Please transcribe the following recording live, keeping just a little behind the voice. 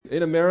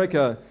In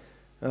America,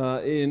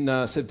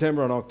 in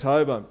September and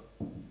October,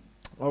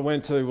 I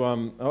went to,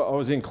 I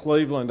was in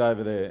Cleveland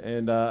over there,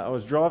 and I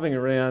was driving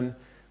around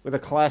with a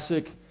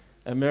classic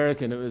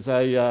American. It was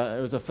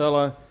a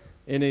fella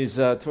in his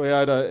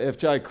Toyota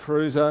FJ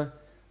Cruiser.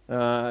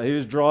 He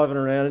was driving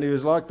around, and he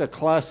was like the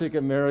classic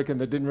American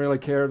that didn't really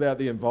care about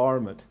the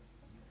environment.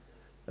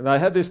 And they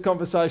had this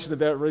conversation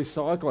about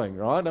recycling,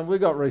 right? And we've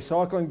got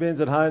recycling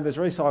bins at home. There's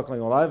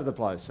recycling all over the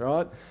place,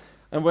 right?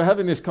 And we're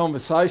having this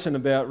conversation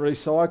about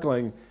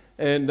recycling.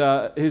 And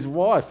his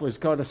wife was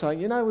kind of saying,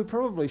 we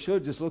probably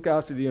should just look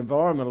after the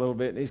environment a little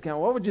bit. And he's going,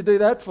 what would you do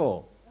that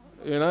for?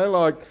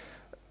 Like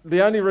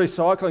the only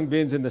recycling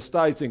bins in the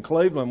States in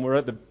Cleveland were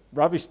at the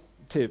rubbish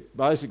tip,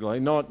 basically.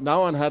 No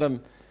one had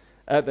them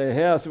at their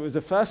house. It was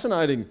a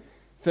fascinating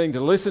thing to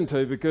listen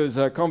to, because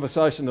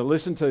conversation to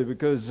listen to,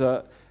 because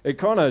it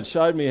kind of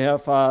showed me how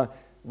far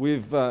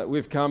we've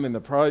come in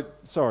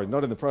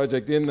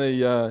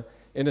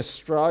in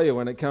Australia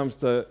when it comes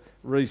to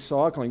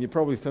recycling. You're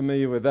probably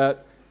familiar with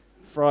that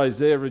phrase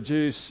there: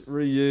 reduce,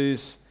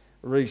 reuse,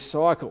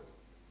 recycle.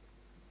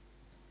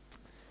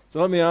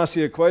 So let me ask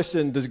you a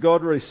question. Does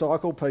God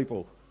recycle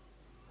people?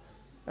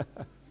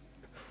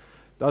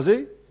 Does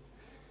he?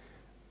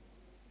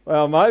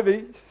 Well,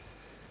 maybe.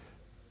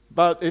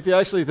 But if you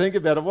actually think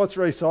about it, what's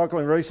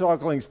recycling?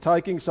 Recycling is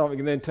taking something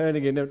and then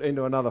turning it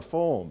into another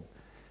form.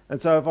 And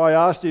so if I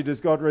asked you,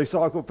 does God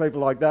recycle people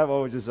like that,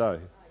 what would you say?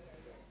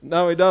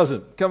 No, he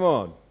doesn't. Come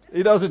on.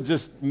 He doesn't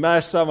just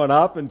mash someone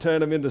up and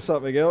turn them into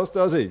something else,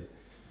 does he?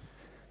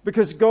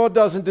 Because God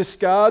doesn't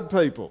discard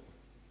people.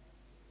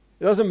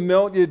 He doesn't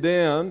melt you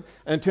down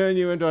and turn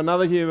you into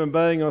another human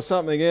being or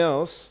something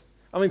else.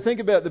 I mean, think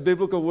about the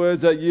biblical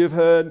words that you've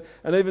heard,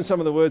 and even some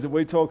of the words that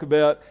we talk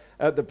about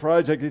at the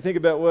project. You think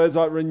about words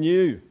like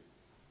renew.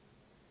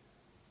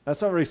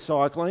 That's not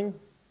recycling.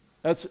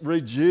 That's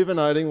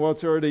rejuvenating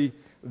what's already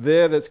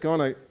there that's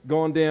gone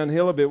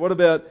downhill a bit. What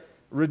about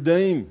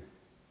redeem?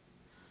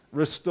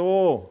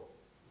 Restore.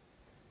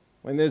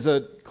 When there's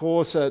a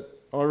course that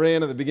I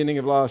ran at the beginning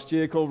of last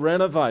year called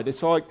Renovate,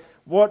 it's like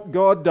what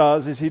God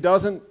does is he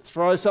doesn't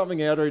throw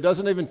something out, or he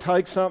doesn't even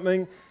take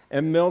something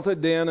and melt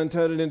it down and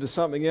turn it into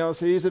something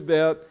else. He's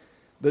about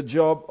the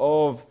job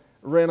of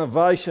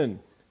renovation,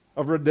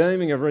 of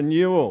redeeming, of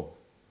renewal.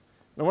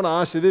 And I want to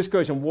ask you this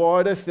question: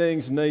 why do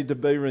things need to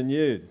be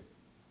renewed?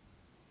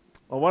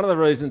 Well, one of the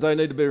reasons they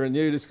need to be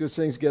renewed is because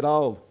things get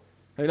old.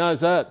 Who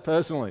knows that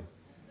personally?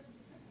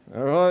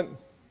 All right?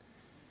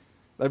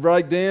 They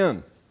break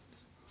down.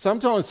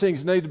 Sometimes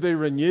things need to be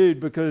renewed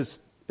because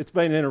it's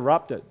been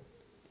interrupted.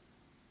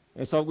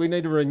 And so we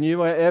need to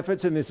renew our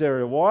efforts in this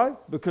area. Why?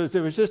 Because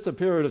there was just a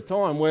period of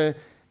time where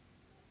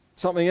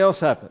something else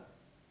happened.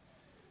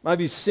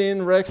 Maybe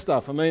sin wrecked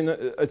stuff. I mean,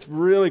 it's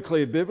really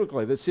clear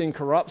biblically that sin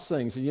corrupts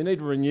things, and you need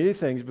to renew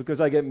things because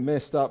they get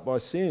messed up by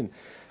sin.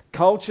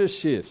 Culture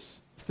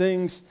shifts.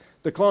 Things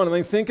decline. I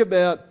mean, think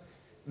about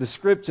the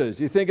scriptures.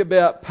 You think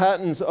about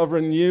patterns of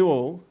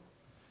renewal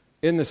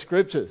in the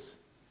scriptures.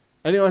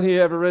 Anyone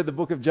here ever read the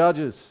book of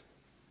Judges?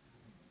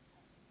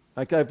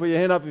 Okay, put your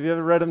hand up if you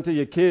ever read them to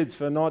your kids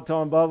for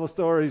nighttime Bible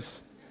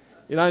stories.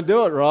 You don't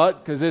do it, right?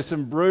 Because there's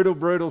some brutal,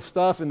 brutal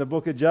stuff in the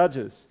book of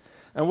Judges.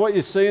 And what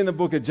you see in the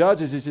book of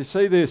Judges is you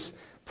see this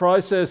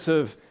process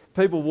of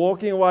people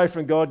walking away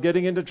from God,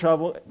 getting into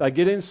trouble, they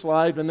get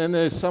enslaved, and then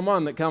there's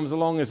someone that comes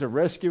along as a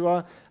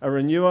rescuer, a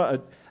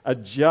renewer, a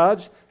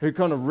judge who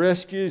kind of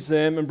rescues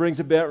them and brings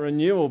about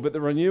renewal. But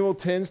the renewal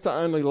tends to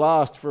only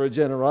last for a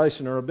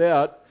generation, or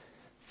about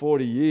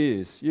 40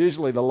 years,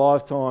 usually the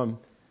lifetime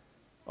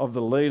of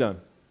the leader.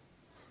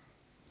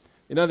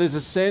 There's a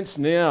sense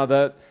now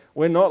that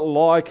we're not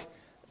like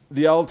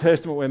the Old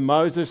Testament where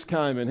Moses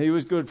came and he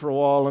was good for a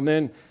while, and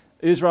then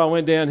Israel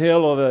went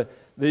downhill, or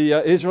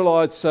the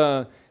Israelites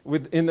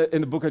in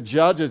the book of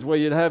Judges, where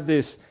you'd have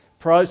this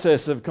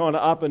process of kind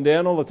of up and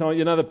down all the time.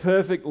 The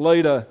perfect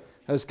leader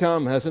has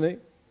come, hasn't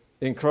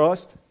he, in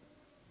Christ?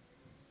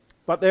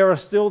 But there are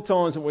still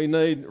times that we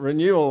need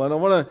renewal, and I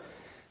want to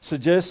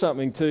suggest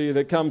something to you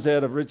that comes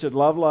out of Richard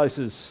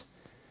Lovelace's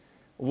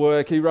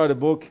work. He wrote a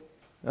book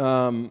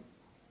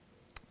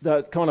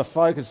that kind of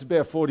focused,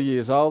 about 40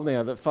 years old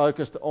now, that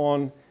focused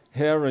on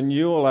how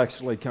renewal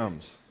actually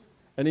comes.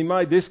 And he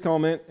made this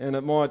comment, and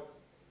it might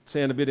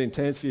sound a bit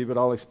intense for you, but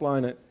I'll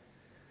explain it,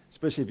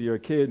 especially if you're a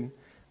kid.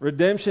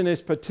 Redemption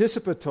is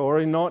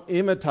participatory, not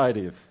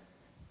imitative.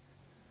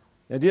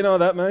 Now, do you know what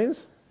that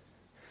means?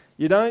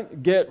 You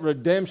don't get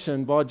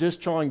redemption by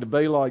just trying to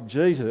be like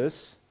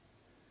Jesus.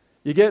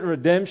 You get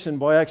redemption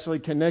by actually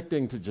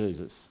connecting to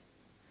Jesus.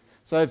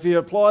 So if you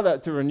apply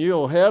that to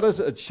renewal, how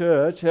does a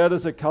church, how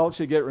does a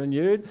culture get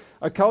renewed?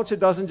 A culture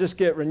doesn't just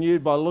get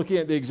renewed by looking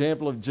at the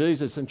example of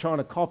Jesus and trying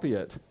to copy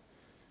it.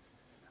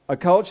 A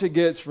culture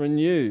gets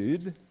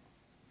renewed,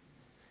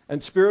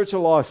 and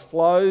spiritual life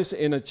flows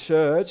in a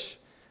church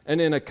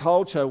and in a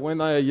culture when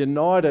they are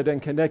united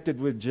and connected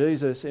with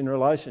Jesus in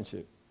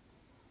relationship.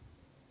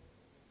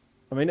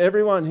 I mean,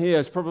 everyone here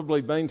has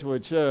probably been to a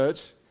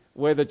church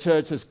where the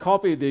church has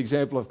copied the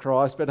example of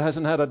Christ but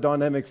hasn't had a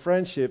dynamic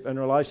friendship and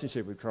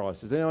relationship with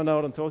Christ. Does anyone know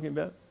what I'm talking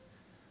about?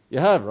 You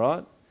have,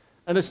 right?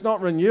 And it's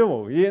not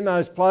renewal. You're in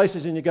those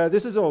places and you go,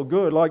 this is all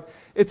good. Like,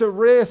 it's a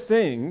rare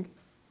thing,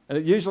 and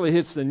it usually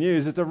hits the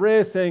news, it's a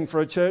rare thing for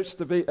a church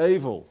to be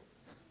evil.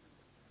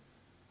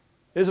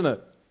 Isn't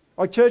it?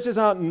 Like, churches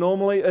aren't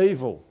normally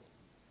evil.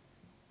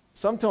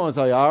 Sometimes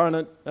they are,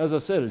 and as I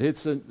said, it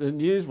hits the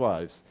news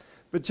waves.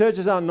 But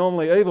churches aren't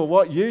normally evil.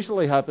 What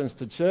usually happens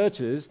to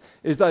churches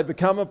is they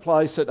become a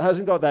place that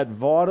hasn't got that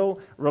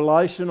vital,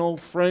 relational,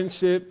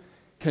 friendship,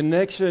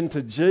 connection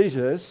to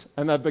Jesus,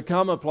 and they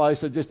become a place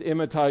that just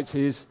imitates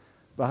his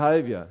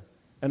behaviour,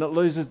 and it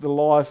loses the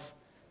life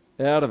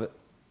out of it.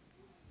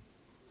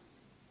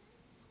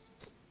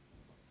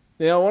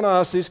 Now, I want to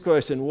ask this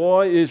question.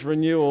 Why is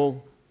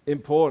renewal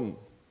important?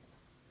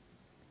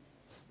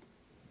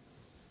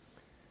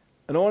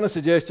 And I want to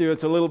suggest to you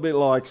it's a little bit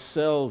like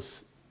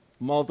cells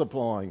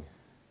multiplying.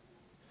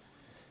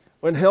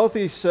 When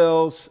healthy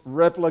cells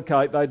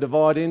replicate, they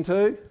divide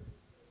into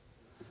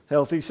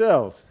healthy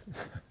cells.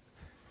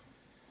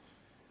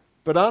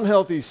 But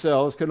unhealthy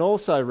cells can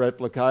also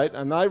replicate,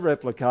 and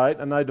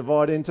they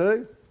divide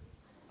into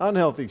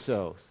unhealthy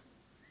cells.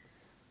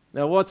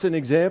 Now, what's an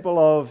example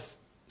of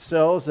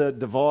cells that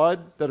divide,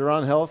 that are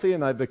unhealthy,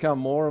 and they become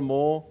more and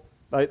more,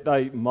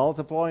 they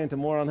multiply into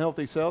more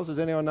unhealthy cells? Does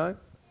anyone know?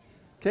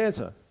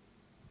 Cancer.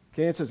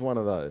 Cancer is one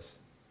of those.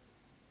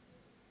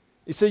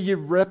 You see, you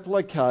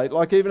replicate,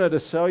 like even at a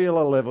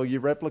cellular level, you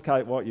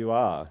replicate what you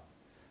are.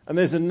 And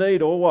there's a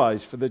need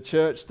always for the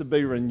church to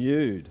be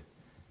renewed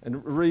and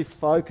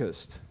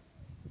refocused.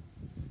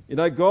 You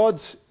know,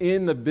 God's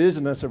in the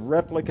business of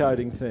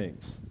replicating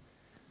things,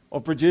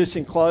 of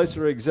producing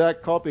closer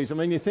exact copies. I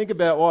mean, you think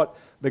about what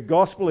the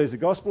gospel is. The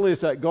gospel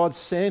is that God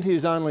sent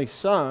his only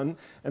Son,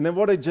 and then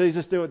what did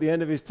Jesus do at the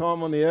end of his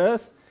time on the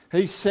earth?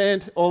 He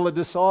sent all the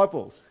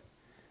disciples.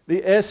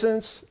 The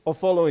essence of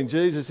following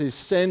Jesus is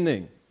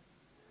sending.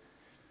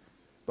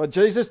 But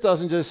Jesus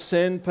doesn't just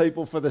send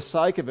people for the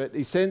sake of it.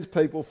 He sends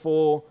people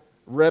for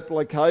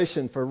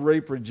replication, for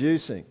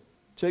reproducing.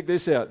 Check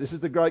this out. This is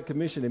the Great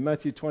Commission in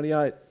Matthew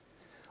 28.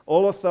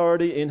 All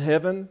authority in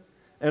heaven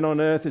and on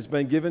earth has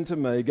been given to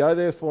me. Go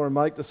therefore and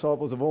make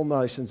disciples of all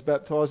nations,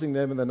 baptizing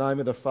them in the name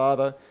of the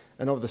Father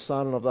and of the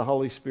Son and of the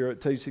Holy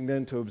Spirit, teaching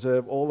them to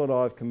observe all that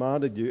I have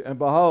commanded you. And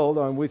behold,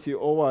 I am with you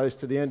always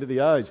to the end of the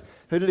age.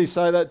 Who did he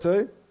say that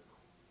to?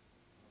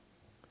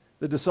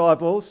 The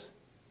disciples.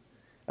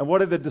 And what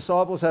did the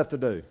disciples have to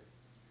do?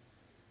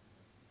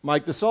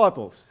 Make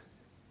disciples.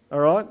 All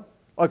right?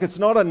 Like, it's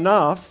not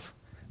enough.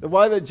 The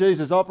way that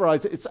Jesus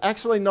operates, it's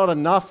actually not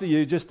enough for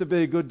you just to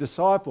be a good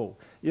disciple.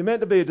 You're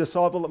meant to be a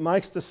disciple that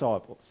makes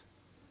disciples.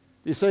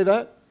 Do you see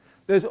that?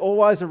 There's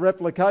always a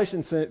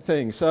replication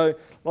thing. So,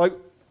 like,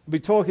 we'll be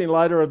talking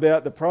later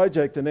about the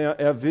project and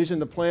our vision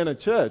to plant a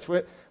church.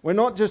 We're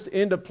not just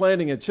into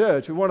planting a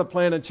church. We want to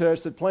plant a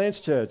church that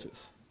plants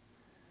churches.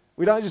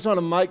 We don't just want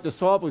to make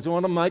disciples. We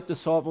want to make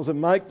disciples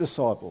and make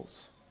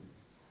disciples.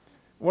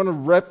 We want to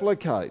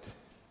replicate.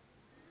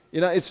 You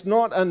know, it's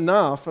not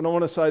enough, and I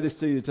want to say this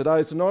to you today,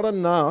 it's not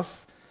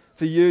enough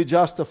for you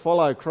just to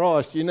follow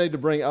Christ. You need to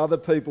bring other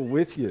people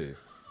with you.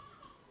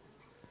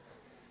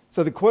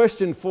 So the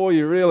question for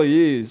you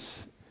really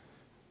is,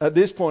 at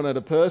this point at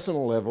a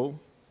personal level,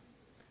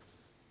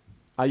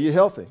 are you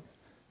healthy?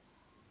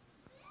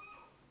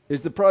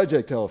 Is the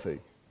project healthy?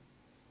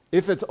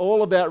 If it's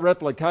all about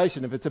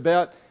replication, if it's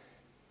about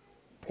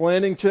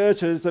planting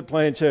churches that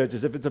plant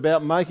churches, if it's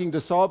about making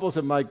disciples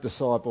that make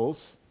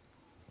disciples,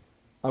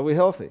 are we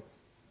healthy?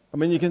 I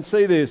mean, you can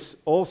see this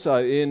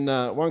also in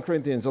 1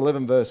 Corinthians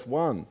 11 verse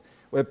 1,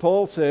 where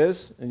Paul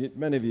says, and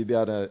many of you will be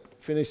able to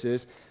finish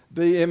this,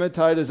 be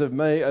imitators of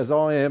me as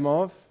I am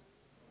of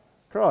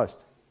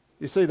Christ.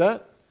 You see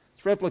that?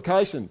 It's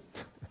replication.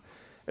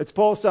 It's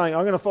Paul saying,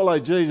 I'm going to follow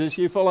Jesus,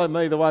 you follow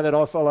me the way that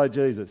I follow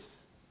Jesus.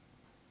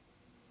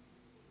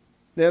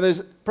 Now,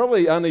 there's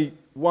probably only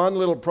one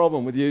little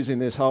problem with using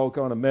this whole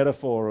kind of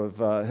metaphor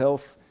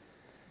of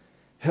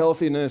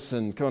healthiness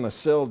and kind of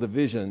cell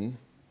division.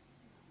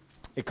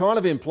 It kind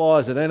of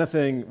implies that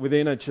anything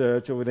within a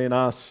church or within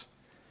us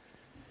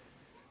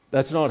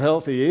that's not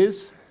healthy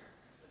is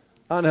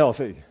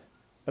unhealthy.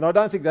 And I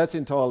don't think that's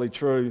entirely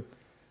true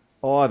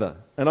either.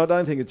 And I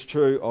don't think it's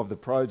true of the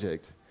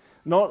project.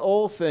 Not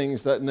all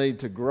things that need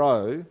to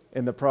grow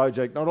in the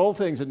project, not all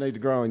things that need to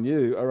grow in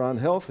you are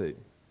unhealthy.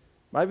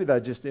 Maybe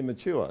they're just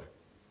immature.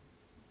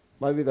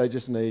 Maybe they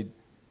just need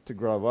to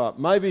grow up.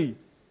 Maybe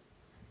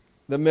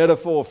the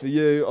metaphor for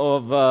you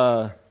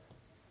of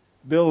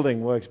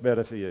building works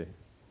better for you.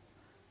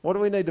 What do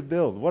we need to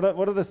build? What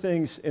are the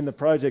things in the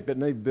project that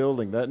need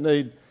building, that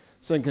need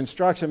some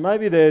construction?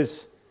 Maybe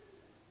there's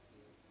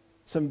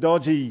some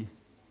dodgy,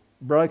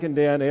 broken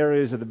down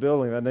areas of the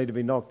building that need to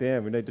be knocked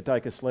down. We need to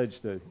take a sledge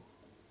to,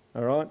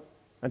 all right,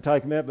 and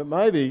take them out. But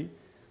maybe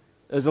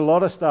there's a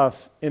lot of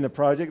stuff in the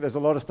project, there's a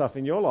lot of stuff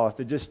in your life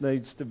that just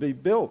needs to be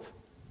built.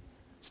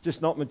 It's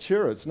just not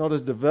mature. It's not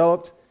as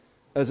developed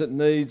as it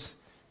needs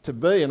to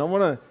be. And I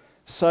want to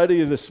say to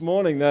you this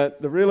morning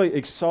that the really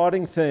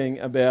exciting thing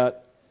about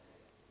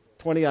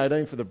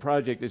 2018 for the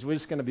project is we're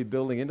just going to be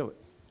building into it.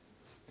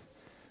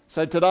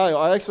 So today,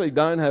 I actually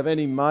don't have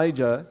any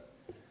major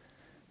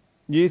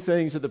new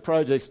things that the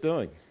project's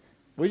doing.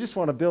 We just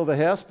want to build the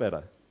house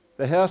better.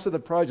 The house of the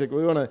project,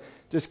 we want to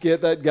just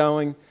get that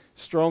going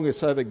stronger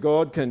so that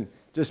God can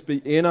just be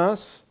in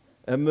us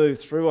and move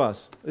through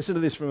us. Listen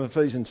to this from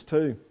Ephesians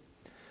 2.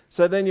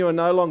 So then you are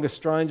no longer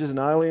strangers and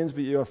aliens,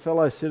 but you are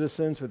fellow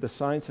citizens with the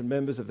saints and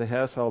members of the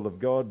household of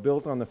God,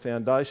 built on the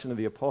foundation of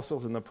the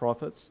apostles and the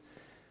prophets,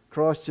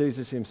 Christ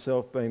Jesus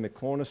himself being the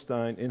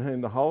cornerstone, in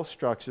whom the whole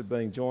structure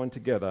being joined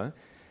together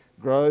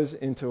grows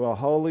into a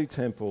holy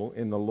temple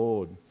in the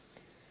Lord.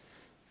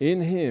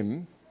 In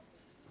him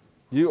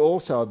you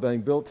also are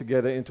being built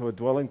together into a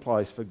dwelling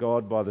place for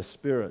God by the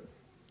Spirit.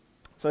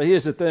 So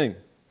here's the thing.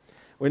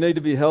 We need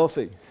to be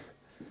healthy,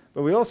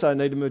 but we also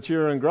need to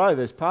mature and grow.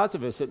 There's parts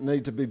of us that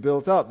need to be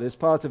built up. There's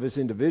parts of us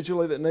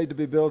individually that need to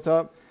be built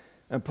up,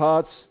 and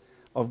parts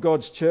of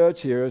God's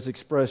church here as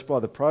expressed by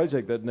the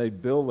project that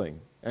need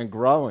building and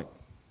growing.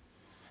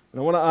 And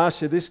I want to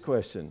ask you this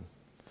question.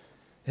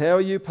 How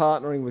are you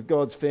partnering with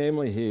God's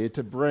family here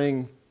to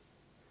bring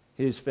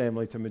his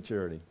family to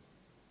maturity?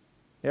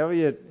 How are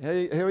you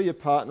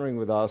partnering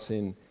with us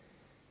in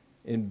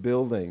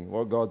building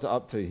what God's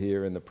up to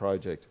here in the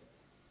project?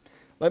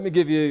 Let me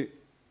give you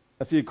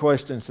a few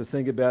questions to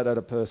think about at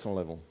a personal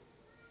level.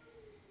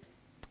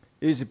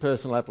 Here's your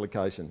personal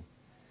application.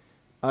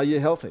 Are you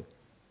healthy?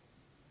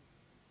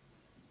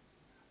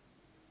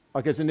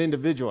 Like as an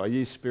individual, are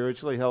you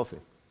spiritually healthy?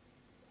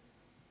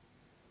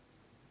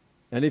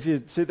 And if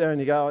you sit there and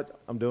you go,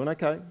 I'm doing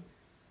okay,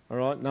 all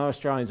right, no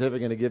Australian's ever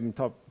going to give them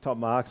top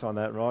marks on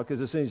that, right? Because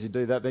as soon as you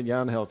do that, then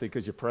you're unhealthy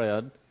because you're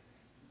proud,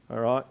 all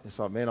right? It's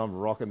like, man, I'm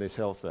rocking this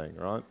health thing,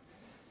 right?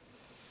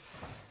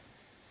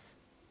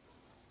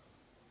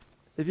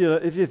 If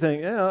you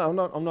think, yeah, I'm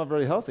not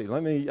very healthy,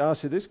 let me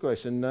ask you this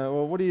question.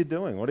 Well, what are you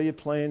doing? What are your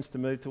plans to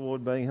move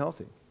toward being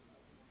healthy?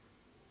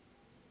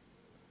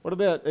 What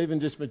about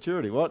even just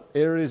maturity? What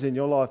areas in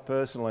your life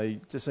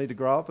personally just need to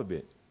grow up a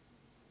bit?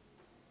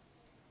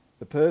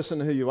 The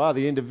person who you are,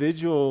 the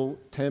individual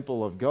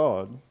temple of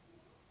God,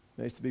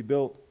 needs to be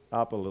built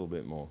up a little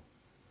bit more.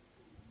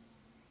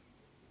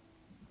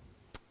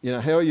 You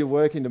know, how are you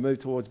working to move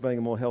towards being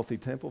a more healthy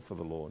temple for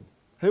the Lord?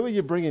 Who are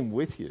you bringing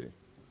with you?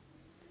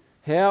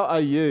 How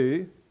are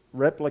you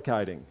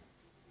replicating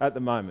at the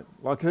moment?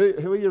 Like,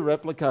 who are you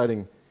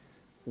replicating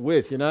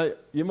with? You know,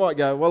 you might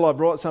go, well, I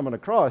brought someone to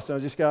Christ. And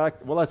I just go,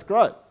 well, that's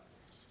great.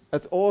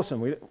 That's awesome.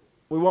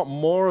 We want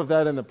more of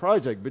that in the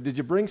project. But did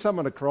you bring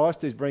someone to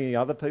Christ who's bringing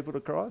other people to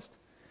Christ?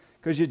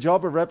 Because your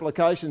job of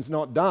replication's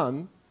not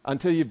done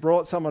until you've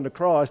brought someone to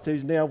Christ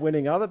who's now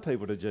winning other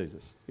people to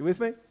Jesus. You with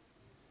me?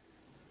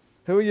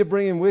 Who are you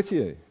bringing with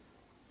you?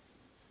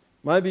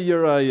 Maybe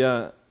you're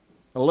a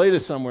leader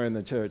somewhere in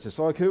the church. It's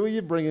like, who are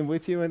you bringing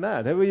with you in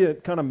that? Who are you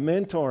kind of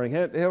mentoring?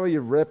 How are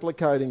you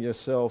replicating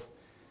yourself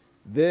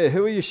there?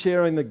 Who are you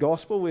sharing the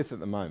gospel with at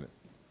the moment?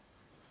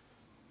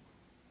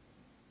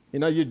 You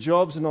know, your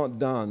job's not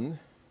done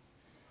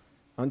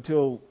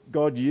until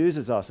God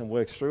uses us and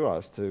works through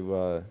us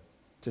to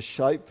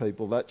shape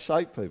people that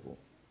shape people.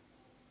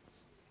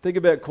 Think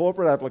about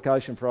corporate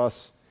application for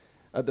us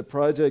at the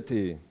project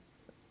here.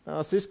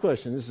 Ask this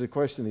question. This is a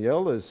question the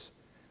elders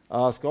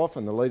ask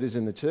often, the leaders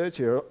in the church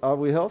here. Are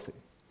we healthy?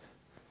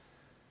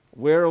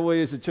 Where are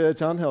we as a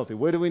church unhealthy?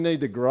 Where do we need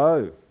to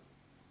grow?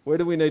 Where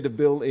do we need to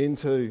build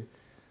into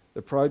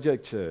the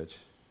project church?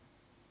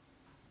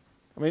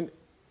 I mean,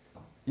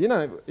 you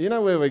know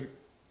where we're,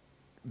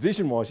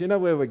 vision-wise, you know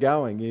where we're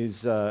going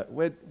is we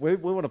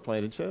want to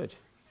plant a church.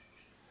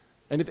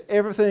 And if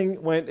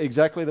everything went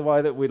exactly the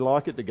way that we'd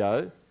like it to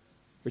go,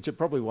 which it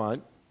probably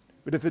won't,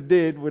 but if it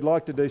did, we'd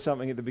like to do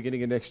something at the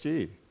beginning of next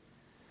year.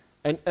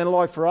 And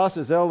like for us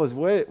as elders,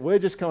 we're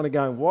just kind of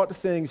going, what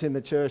things in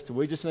the church do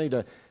we just need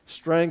to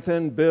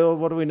strengthen, build?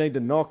 What do we need to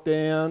knock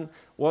down?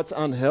 What's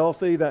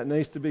unhealthy that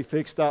needs to be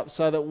fixed up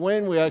so that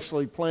when we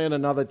actually plant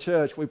another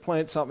church, we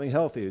plant something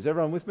healthy? Is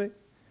everyone with me?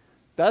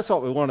 That's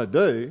what we want to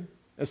do.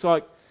 It's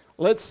like,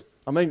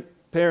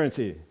 parents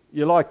here,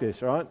 you like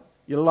this, right?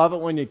 You love it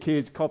when your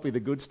kids copy the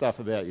good stuff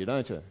about you,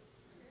 don't you?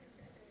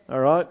 All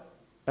right?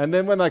 And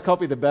then when they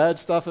copy the bad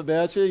stuff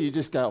about you, you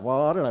just go,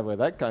 well, I don't know where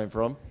that came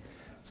from.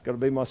 It's got to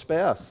be my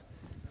spouse.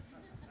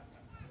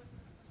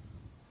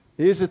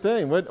 Here's the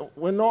thing.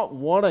 We're not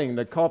wanting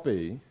to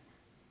copy.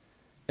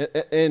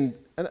 And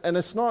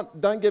it's not,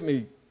 don't get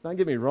me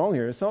wrong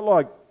here. It's not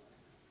like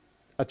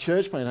a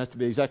church plan has to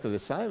be exactly the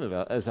same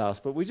as us,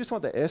 but we just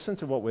want the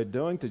essence of what we're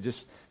doing to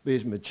just be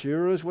as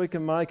mature as we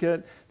can make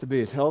it, to be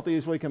as healthy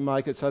as we can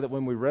make it, so that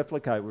when we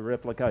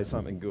replicate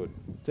something good.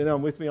 Is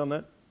anyone with me on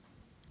that?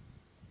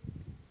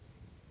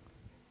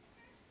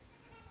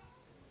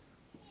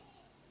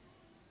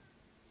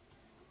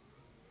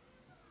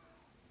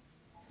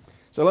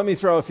 So let me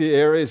throw a few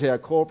areas here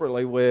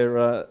corporately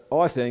where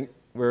I think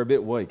we're a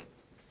bit weak.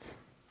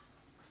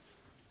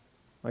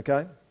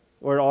 Okay?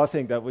 Where I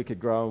think that we could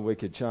grow and we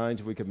could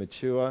change, we could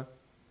mature.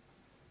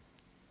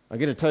 I'm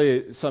going to tell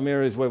you some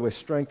areas where we're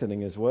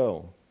strengthening as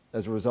well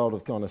as a result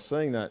of kind of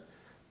seeing that.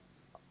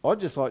 I'd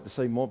just like to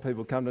see more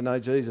people come to know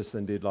Jesus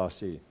than did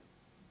last year.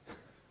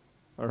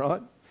 all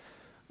right?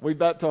 We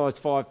baptised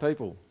 5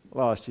 people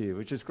last year,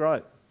 which is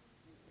great.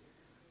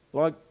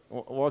 Like,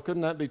 why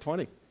couldn't that be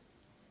 20?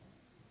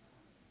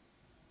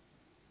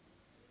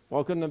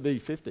 Why couldn't it be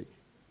 50?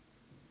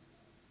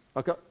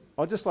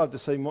 I'd just love to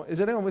see more.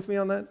 Is anyone with me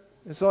on that?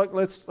 It's like,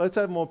 let's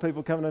have more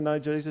people coming to know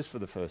Jesus for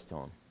the first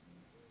time.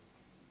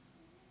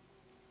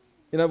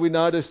 You know, we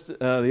noticed,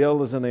 the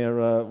elders in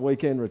our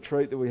weekend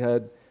retreat that we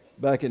had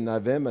back in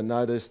November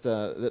noticed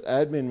that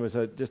admin was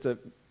just a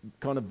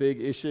kind of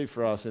big issue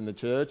for us in the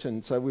church,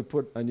 and so we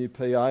put a new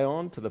PA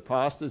on to the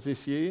pastors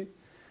this year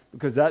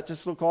because that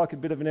just looked like a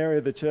bit of an area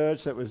of the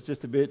church that was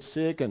just a bit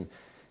sick, and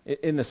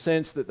in the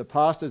sense that the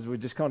pastors were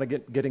just kind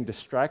of getting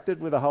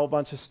distracted with a whole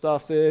bunch of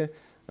stuff there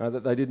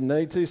that they didn't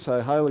need to.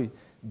 So Haley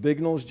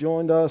Bignell's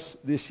joined us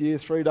this year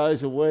 3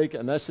 days a week,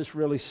 and that's just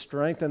really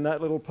strengthened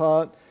that little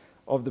part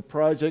of the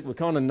project. We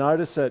kind of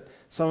noticed that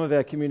some of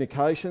our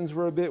communications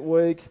were a bit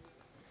weak.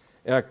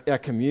 Our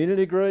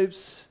community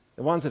groups,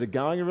 the ones that are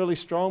going are really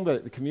strong,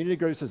 but the community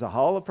groups as a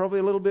whole are probably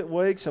a little bit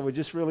weak, so we're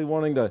just really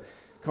wanting to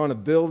kind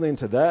of build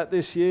into that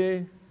this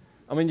year.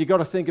 I mean, you've got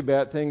to think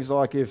about things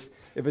like if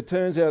it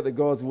turns out that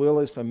God's will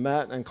is for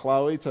Matt and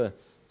Chloe to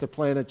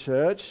plant a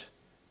church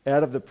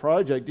out of the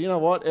project, do you know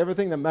what?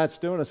 Everything that Matt's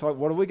doing, it's like,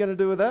 what are we going to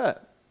do with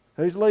that?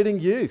 Who's leading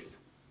youth?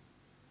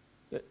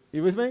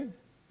 You with me?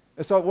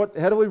 It's like,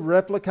 how do we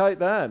replicate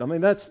that? I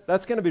mean, that's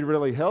going to be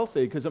really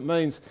healthy because it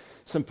means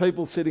some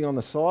people sitting on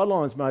the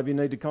sidelines maybe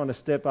need to kind of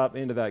step up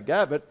into that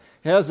gap. But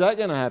how's that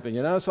going to happen?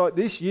 You know, it's like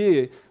this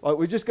year, like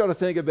we just got to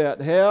think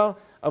about how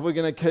are we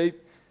going to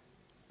keep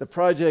the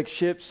project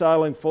ship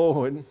sailing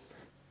forward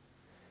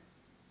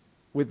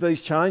with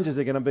these changes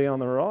that are going to be on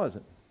the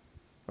horizon.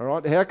 All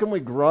right, how can we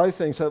grow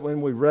things so that when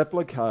we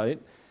replicate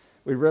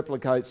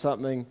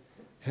something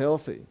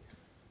healthy?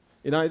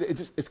 You know,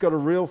 it's got a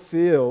real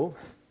feel.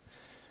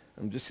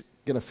 I'm just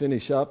going to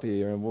finish up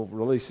here and we'll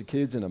release the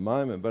kids in a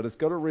moment, but it's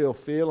got a real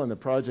feel in the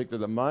project at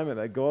the moment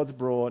that God's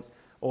brought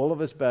all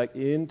of us back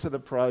into the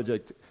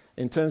project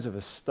in terms of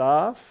a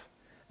staff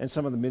and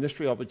some of the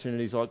ministry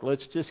opportunities. Like,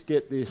 let's just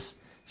get this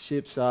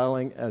ship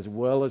sailing as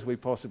well as we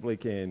possibly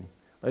can.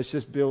 Let's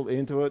just build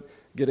into it,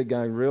 get it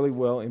going really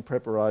well in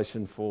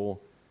preparation for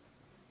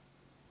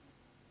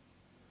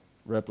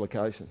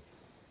replication.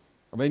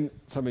 I mean,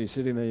 some of you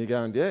sitting there, you're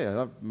going,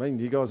 yeah, I mean,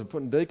 you guys are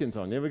putting deacons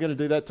on. Yeah, we're going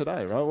to do that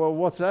today, right? Well,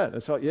 what's that?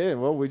 It's like, yeah,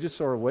 well, we just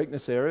saw a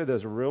weakness area.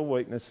 There's a real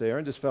weakness there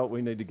and just felt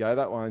we need to go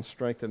that way and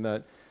strengthen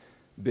that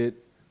bit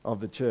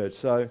of the church.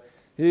 So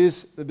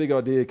here's the big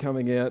idea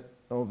coming out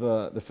of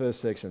the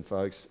first section,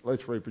 folks.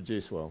 Let's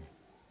reproduce well.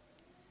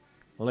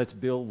 Let's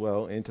build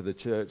well into the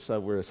church so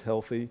we're as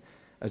healthy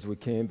as we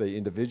can be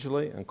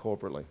individually and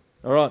corporately.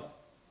 All right.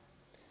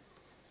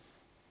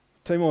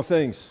 2 more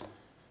things.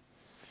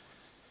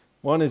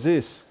 One is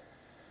this.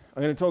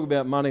 I'm going to talk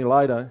about money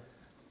later,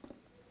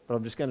 but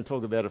I'm just going to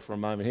talk about it for a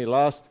moment here.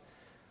 Last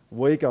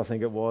week, I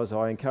think it was,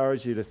 I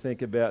encouraged you to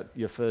think about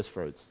your first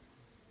fruits.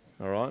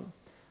 All right?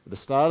 At the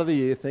start of the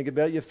year, think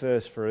about your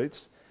first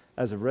fruits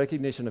as a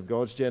recognition of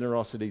God's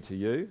generosity to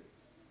you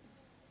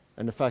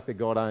and the fact that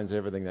God owns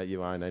everything that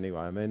you own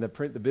anyway. I mean, the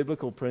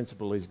biblical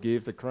principle is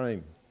give the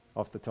cream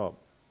off the top.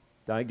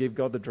 Don't give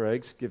God the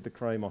dregs, give the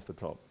cream off the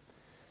top.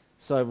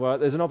 So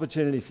there's an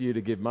opportunity for you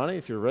to give money.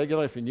 If you're a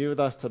regular, if you're new with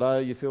us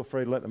today, you feel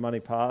free to let the money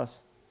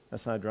pass.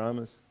 That's no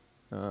dramas.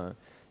 You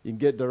can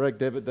get direct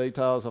debit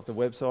details off the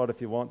website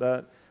if you want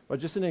that. But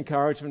just an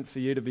encouragement for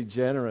you to be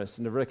generous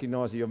and to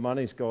recognise that your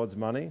money is God's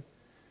money.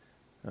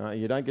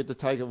 You don't get to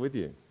take it with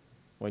you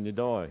when you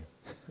die.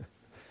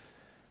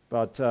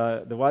 But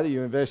the way that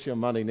you invest your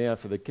money now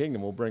for the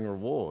kingdom will bring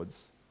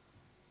rewards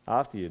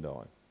after you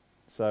die.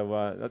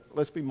 So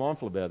let's be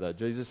mindful about that.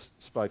 Jesus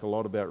spoke a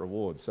lot about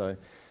rewards. So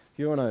if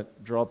you want to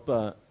drop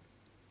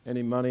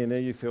any money in there,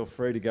 you feel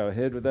free to go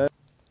ahead with that.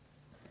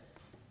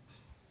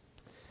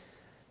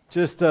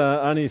 Just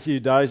only a few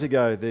days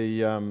ago,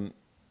 the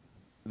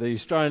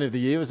Australian of the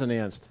Year was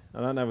announced. I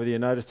don't know whether you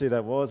noticed who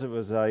that was. It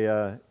was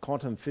a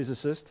quantum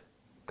physicist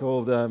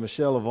called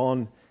Michelle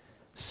Yvonne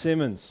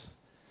Simmons.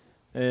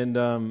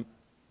 And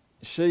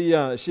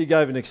she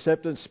gave an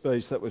acceptance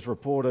speech that was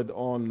reported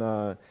on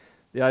the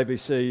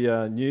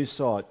ABC news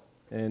site.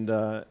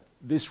 And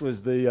this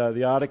was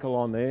the article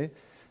on there.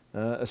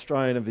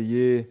 Australian of the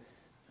Year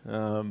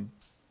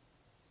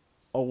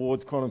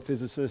awards quantum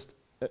physicist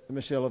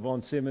Michelle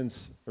Yvonne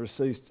Simmons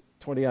receives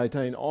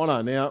 2018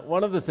 honour. Now,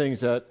 one of the things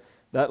that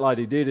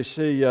lady did is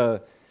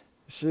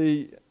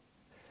she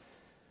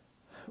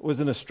was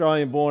an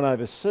Australian born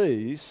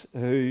overseas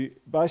who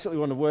basically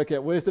wanted to work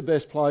out where's the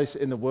best place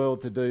in the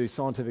world to do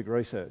scientific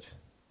research.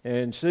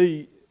 And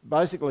she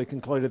basically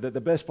concluded that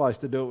the best place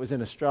to do it was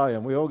in Australia.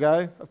 And we all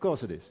go, of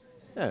course it is.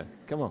 Yeah,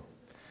 come on.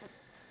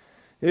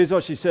 Here's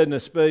what she said in a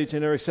speech.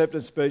 In her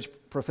acceptance speech,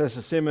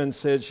 Professor Simmons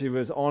said she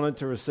was honoured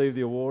to receive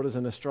the award as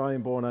an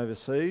Australian born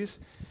overseas.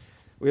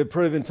 We have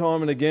proven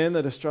time and again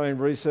that Australian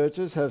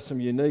researchers have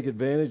some unique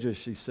advantages,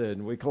 she said.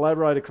 We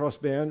collaborate across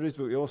boundaries,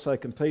 but we also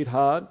compete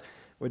hard.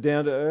 We're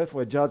down to earth,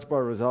 we're judged by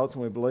results,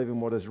 and we believe in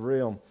what is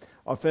real.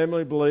 I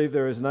firmly believe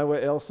there is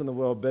nowhere else in the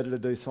world better to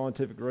do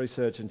scientific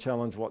research and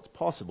challenge what's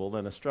possible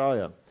than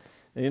Australia.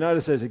 And you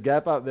notice there's a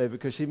gap up there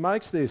because she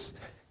makes this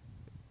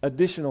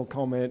additional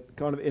comment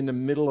kind of in the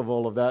middle of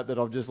all of that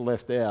I've just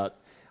left out,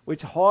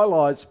 which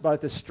highlights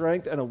both the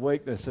strength and a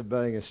weakness of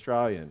being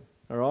Australian.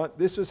 All right?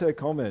 This was her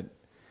comment.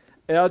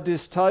 Our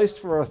distaste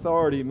for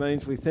authority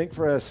means we think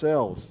for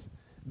ourselves.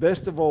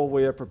 Best of all,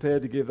 we are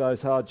prepared to give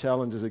those hard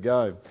challenges a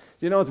go. Do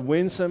you know what's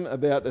winsome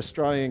about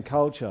Australian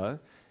culture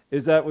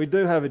is that we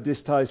do have a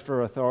distaste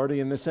for authority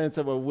in the sense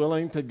that we're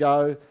willing to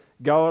go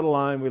it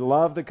alone. We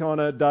love the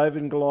kind of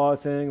David and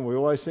Goliath thing. We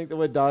always think that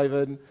we're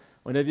David.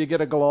 Whenever you get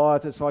a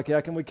Goliath, it's like,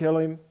 how can we kill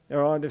him? All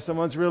right? If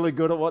someone's really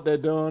good at what they're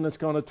doing, it's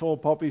kind of tall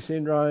poppy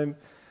syndrome.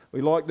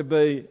 We like to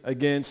be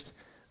against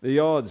the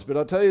odds. But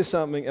I'll tell you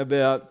something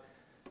about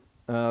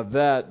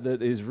that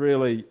is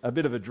really a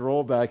bit of a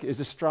drawback, is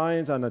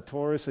Australians are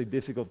notoriously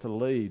difficult to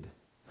lead.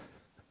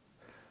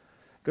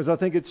 Because I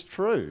think it's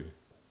true.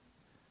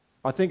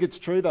 I think it's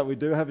true that we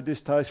do have a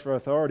distaste for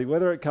authority,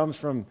 whether it comes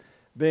from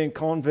being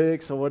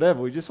convicts or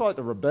whatever. We just like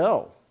to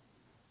rebel.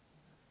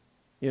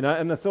 You know,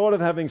 and the thought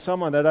of having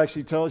someone that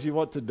actually tells you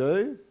what to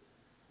do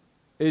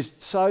is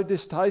so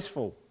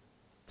distasteful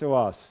to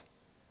us.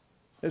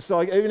 It's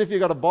like, even if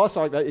you've got a boss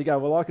like that, you go,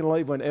 well, I can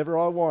leave whenever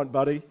I want,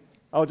 buddy.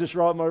 I'll just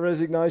write my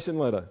resignation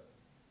letter.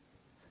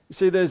 You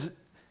see, there's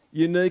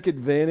unique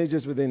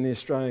advantages within the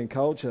Australian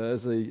culture,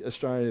 as the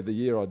Australian of the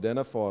Year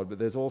identified, but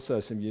there's also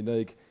some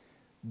unique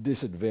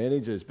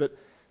disadvantages. But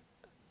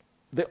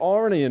the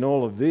irony in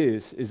all of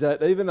this is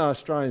that even though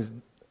Australians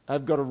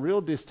have got a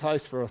real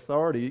distaste for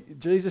authority,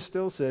 Jesus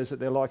still says that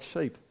they're like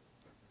sheep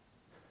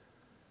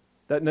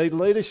that need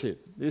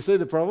leadership. Do you see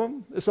the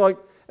problem? It's not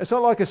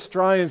like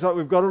Australians, like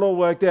we've got it all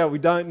worked out, we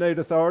don't need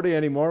authority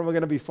anymore and we're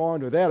going to be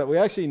fine without it. We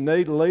actually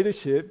need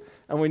leadership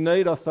and we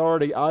need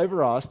authority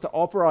over us to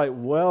operate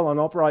well and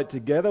operate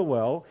together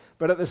well,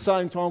 but at the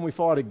same time we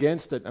fight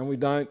against it and we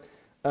don't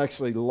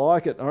actually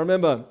like it. I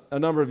remember a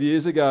number of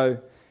years ago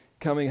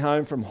coming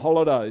home from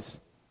holidays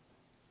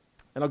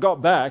and I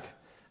got back.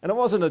 And it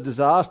wasn't a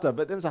disaster,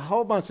 but there was a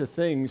whole bunch of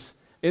things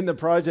in the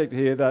project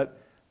here that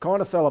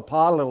kind of fell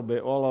apart a little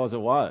bit while I was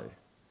away.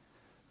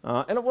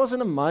 And it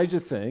wasn't a major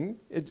thing.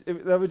 They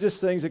were just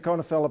things that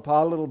kind of fell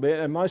apart a little bit,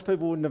 and most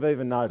people wouldn't have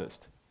even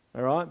noticed.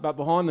 All right? But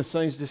behind the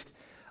scenes,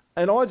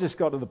 and I just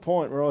got to the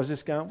point where I was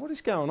just going, what is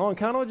going on?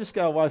 Can't I just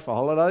go away for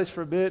holidays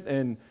for a bit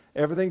and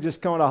everything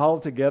just kind of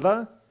hold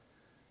together?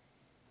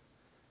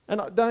 And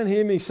don't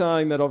hear me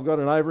saying that I've got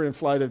an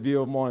overinflated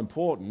view of my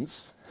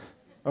importance.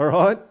 All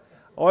right?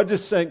 I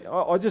just think,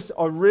 I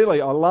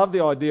love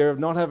the idea of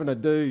not having to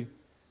do,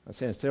 that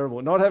sounds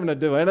terrible, not having to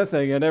do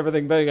anything and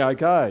everything being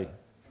okay.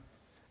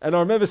 And I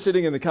remember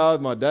sitting in the car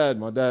with my dad.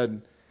 My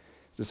dad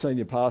was a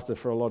senior pastor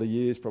for a lot of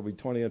years, probably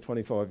 20 or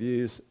 25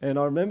 years. And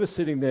I remember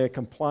sitting there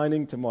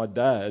complaining to my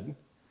dad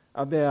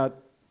about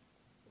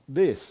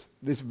this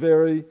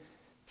very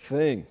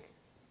thing.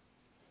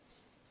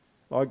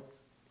 Like,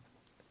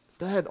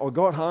 Dad, I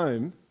got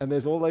home and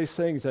there's all these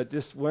things that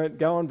just weren't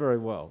going very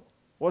well.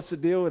 What's the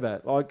deal with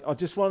that? Like, I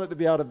just wanted to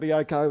be able to be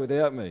okay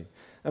without me.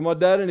 And my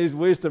dad in his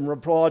wisdom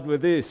replied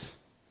with this.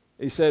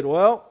 He said,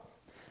 well,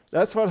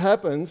 that's what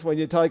happens when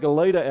you take a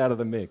leader out of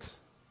the mix.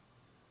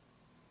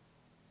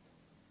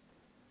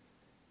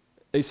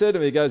 He said to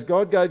me, he goes,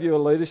 God gave you a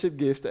leadership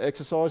gift to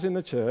exercise in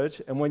the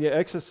church, and when you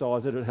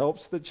exercise it, it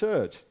helps the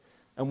church.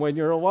 And when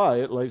you're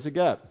away, it leaves a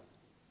gap.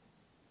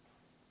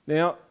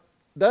 Now,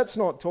 that's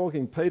not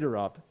talking Peter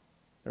up,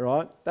 all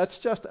right? That's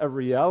just a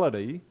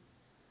reality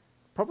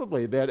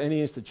probably about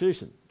any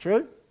institution.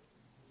 True?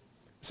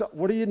 So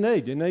what do you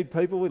need? You need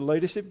people with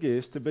leadership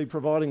gifts to be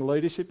providing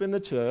leadership in the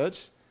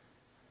church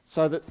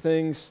so that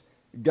things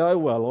go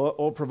well,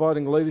 or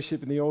providing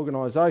leadership in the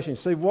organisation.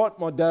 See, what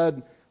my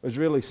dad was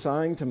really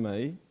saying to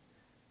me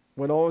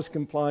when I was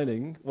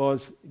complaining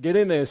was, get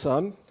in there,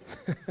 son.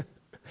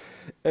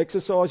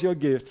 Exercise your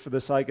gift for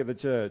the sake of the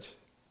church.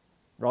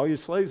 Roll your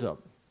sleeves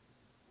up.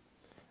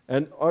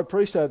 And I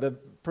appreciate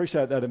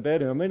that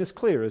about him. I mean, it's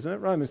clear, isn't it?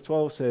 Romans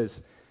 12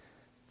 says,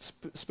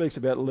 speaks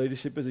about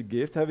leadership as a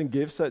gift. Having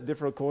gifts that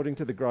differ according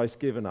to the grace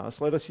given us,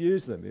 let us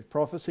use them. If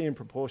prophecy, in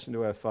proportion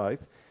to our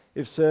faith.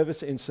 If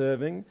service, in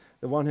serving.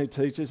 The one who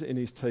teaches, in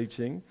his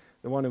teaching.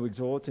 The one who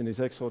exhorts, in his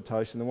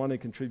exhortation. The one who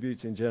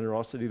contributes, in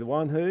generosity. The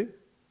one who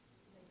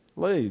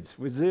leads,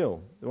 with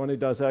zeal. The one who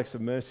does acts of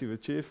mercy,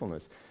 with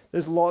cheerfulness.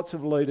 There's lots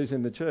of leaders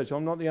in the church.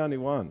 I'm not the only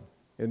one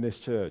in this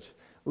church.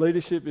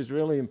 Leadership is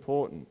really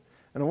important.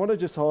 And I want to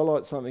just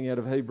highlight something out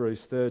of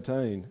Hebrews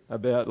 13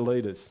 about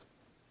leaders.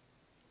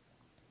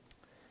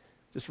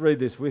 Just read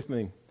this with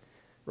me.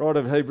 Writer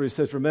of Hebrews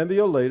says, remember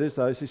your leaders,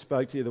 those who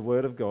spoke to you the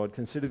word of God.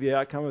 Consider the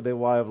outcome of their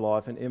way of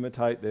life and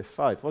imitate their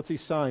faith. What's he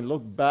saying?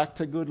 Look back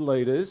to good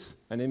leaders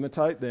and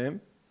imitate them.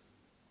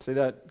 See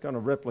that kind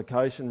of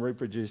replication,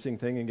 reproducing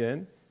thing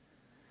again?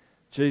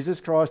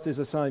 Jesus Christ is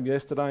the same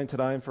yesterday and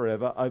today and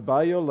forever.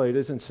 Obey your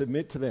leaders and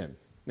submit to them.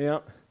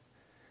 Now,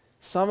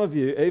 some of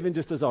you, even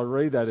just as I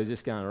read that, are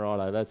just going,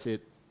 righto, that's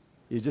it.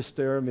 You're just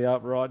stirring me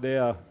up right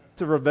now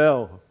to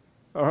rebel.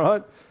 All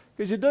right?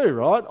 Because you do,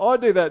 right? I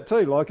do that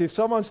too. Like if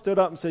someone stood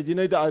up and said, you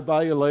need to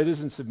obey your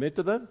leaders and submit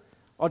to them,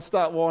 I'd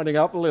start winding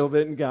up a little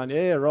bit and going,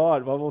 yeah,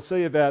 right, well, we'll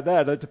see about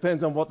that. It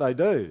depends on what they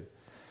do.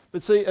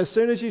 But see, as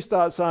soon as you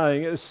start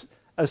saying, as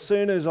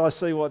soon as I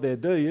see what they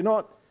do, you're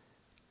not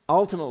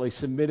ultimately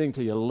submitting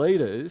to your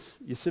leaders,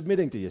 you're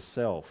submitting to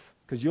yourself,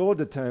 because you're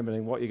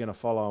determining what you're going to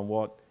follow and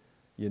what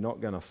you're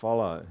not going to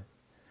follow.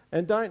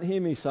 And don't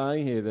hear me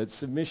saying here that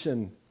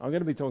submission, I'm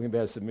going to be talking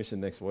about submission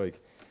next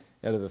week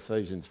out of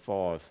Ephesians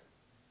 5.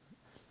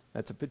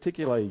 That's a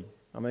particularly,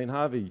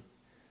 Harvey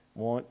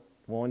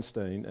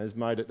Weinstein has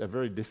made it a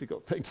very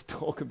difficult thing to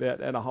talk about,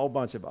 and a whole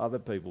bunch of other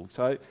people.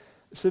 So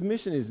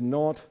submission is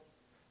not,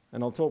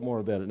 and I'll talk more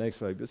about it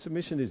next week, but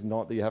submission is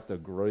not that you have to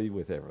agree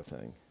with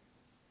everything.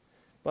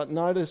 But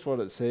notice what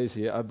it says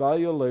here,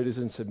 obey your leaders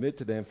and submit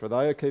to them, for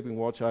they are keeping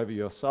watch over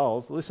your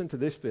souls. Listen to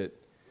this bit,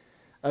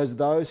 as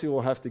those who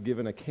will have to give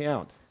an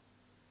account.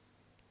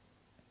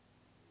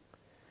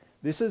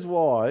 This is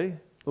why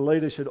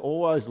leaders should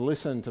always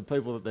listen to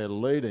people that they're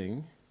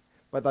leading,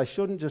 but they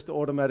shouldn't just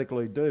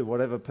automatically do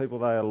whatever people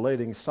they are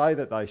leading say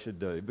that they should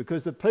do,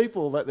 because the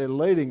people that they're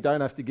leading don't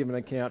have to give an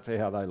account for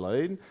how they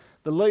lead.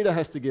 The leader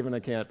has to give an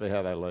account for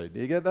how they lead. Do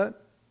you get that?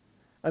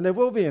 And there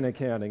will be an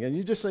accounting, and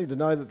you just need to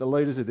know that the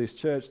leaders of this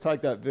church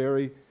take that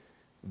very,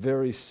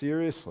 very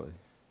seriously.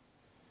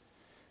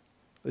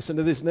 Listen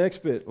to this next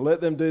bit. Let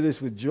them do this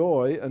with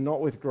joy and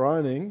not with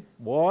groaning.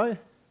 Why?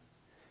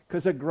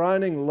 Because a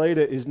groaning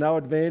leader is no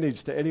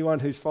advantage to anyone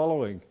who's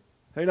following.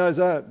 Who knows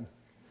that?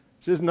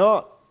 It's just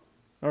not.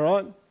 All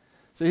right?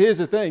 So here's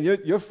the thing.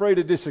 You're free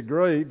to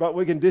disagree, but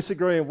we can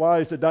disagree in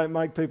ways that don't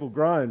make people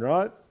groan,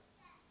 right?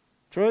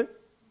 True?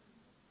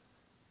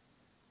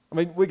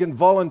 We can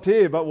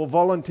volunteer, but we'll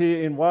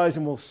volunteer in ways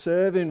and we'll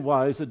serve in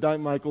ways that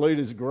don't make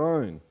leaders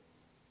groan.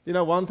 You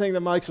know, one thing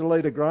that makes a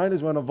leader groan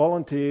is when a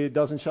volunteer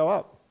doesn't show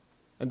up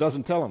and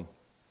doesn't tell them.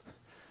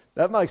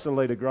 That makes a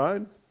leader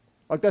groan.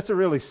 Like, that's a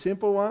really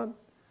simple one.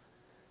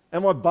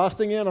 Am I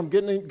busting you and I'm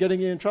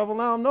getting you in trouble?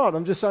 No, I'm not.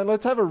 I'm just saying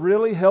let's have a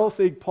really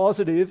healthy,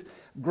 positive,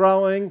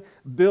 growing,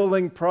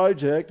 building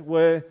project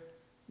where,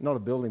 not a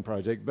building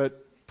project,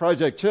 but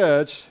Project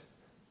Church.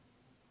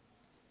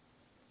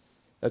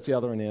 That's the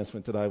other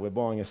announcement today. We're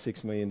buying a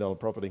 $6 million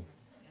property.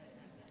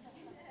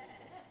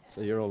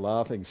 So you're all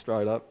laughing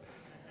straight up.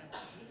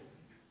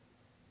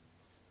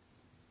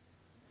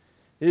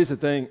 Here's the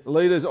thing.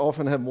 Leaders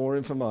often have more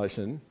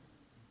information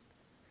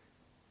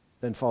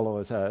than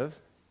followers have,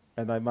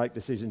 and they make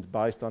decisions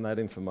based on that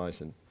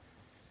information.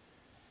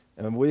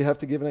 And we have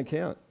to give an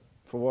account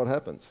for what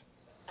happens.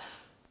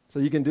 So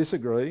you can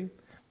disagree,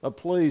 but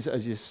please,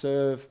 as you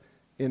serve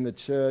in the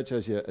church,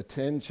 as you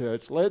attend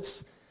church,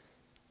 let's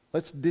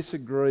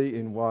disagree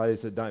in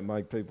ways that don't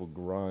make people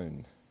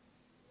groan.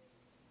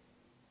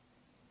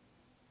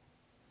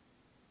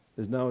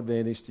 There's no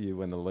advantage to you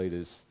when the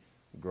leaders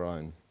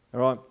groan. All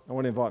right, I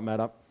want to invite Matt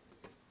up.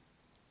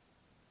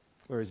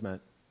 Where is Matt?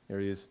 Here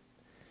he is.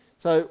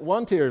 So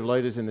one tier of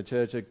leaders in the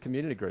church are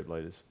community group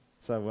leaders.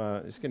 So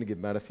I'm just going to give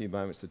Matt a few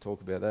moments to talk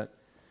about that.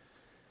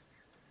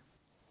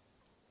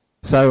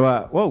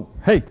 So,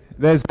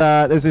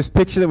 there's this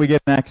picture that we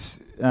get in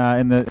Acts,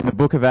 in the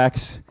book of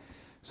Acts,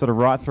 sort of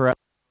right throughout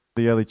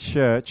the early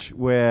church,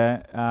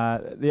 where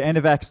the end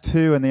of Acts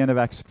 2 and the end of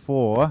Acts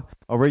 4,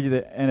 I'll read you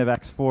the end of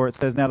Acts 4, it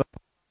says, now the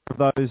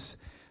of those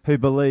who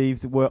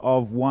believed were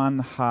of one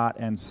heart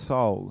and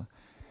soul.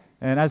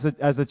 And as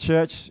the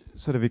church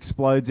sort of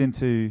explodes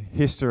into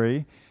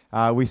history,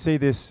 we see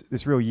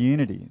this real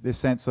unity, this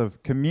sense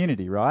of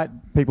community, right?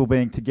 People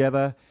being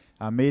together,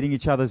 meeting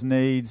each other's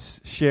needs,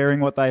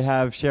 sharing what they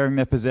have, sharing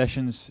their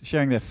possessions,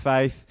 sharing their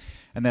faith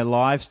and their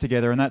lives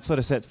together. And that sort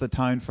of sets the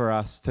tone for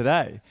us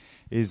today,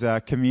 is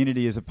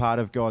community is a part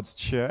of God's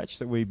church,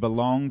 that we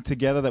belong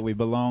together, that we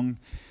belong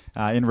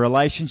in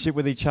relationship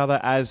with each other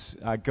as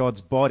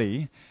God's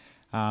body.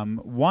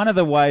 One of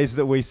the ways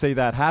that we see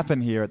that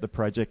happen here at the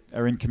project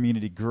are in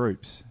community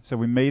groups. So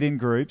we meet in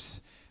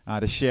groups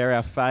to share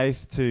our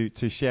faith,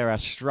 to share our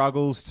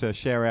struggles, to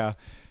share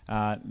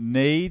our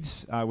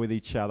needs with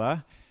each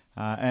other.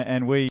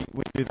 And we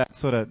do that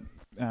sort of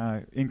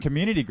in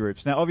community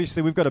groups. Now,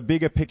 obviously, we've got a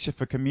bigger picture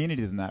for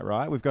community than that,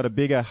 right? We've got a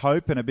bigger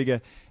hope and a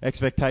bigger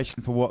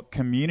expectation for what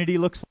community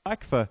looks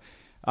like for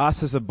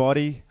us as a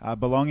body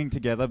belonging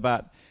together.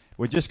 But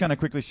we're just going to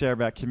quickly share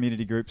about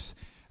community groups.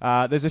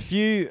 There's a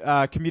few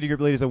community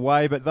group leaders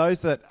away, but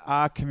those that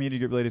are community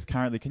group leaders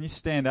currently, can you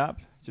stand up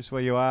just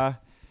where you are?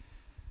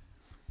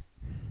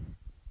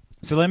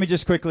 So let me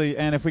just quickly,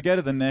 and if we go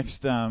to the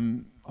next,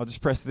 I'll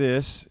just press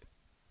this.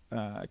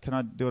 Can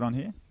I do it on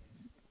here?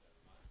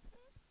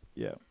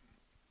 Yeah.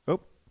 Oh.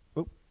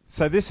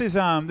 So this is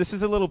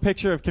a little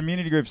picture of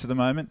community groups at the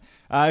moment.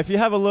 If you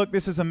have a look,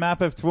 this is a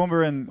map of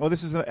Toowoomba,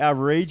 this is our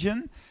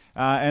region.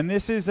 And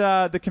this is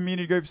the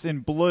community groups in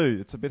blue.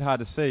 It's a bit hard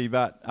to see,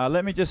 but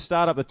let me just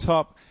start up the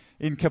top.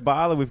 In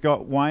Kabbalah, we've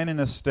got Wayne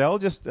and Estelle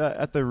just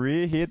at the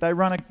rear here. They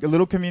run a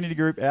little community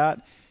group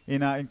out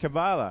in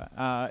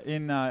Kabbalah.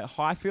 In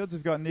Highfields,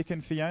 we've got Nick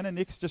and Fiona.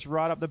 Nick's just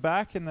right up the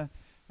back, and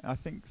I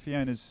think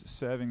Fiona's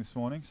serving this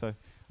morning, so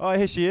Oh,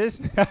 here she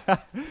is.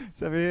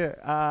 It's over here.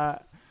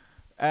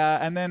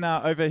 And then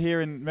over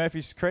here in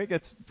Murphy's Creek,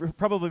 it's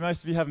probably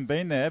most of you haven't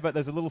been there, but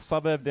there's a little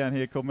suburb down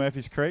here called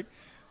Murphy's Creek.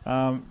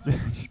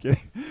 Just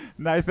kidding.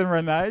 Nathan,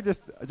 Renee,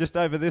 just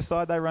over this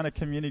side, they run a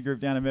community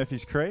group down in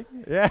Murphy's Creek.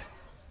 Yeah,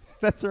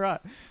 that's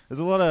right. There's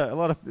a lot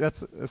of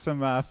that's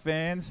some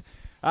fans.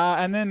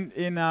 And then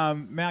in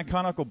Mount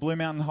Connock or Blue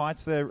Mountain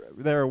Heights,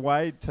 they're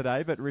away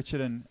today, but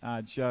Richard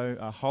and Joe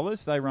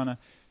Hollis, they run a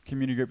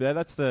community group there.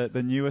 That's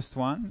the newest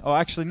one. Oh,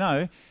 actually,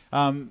 no.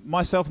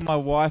 Myself and my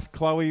wife,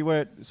 Chloe,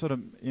 we're sort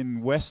of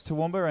in West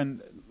Toowoomba,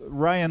 and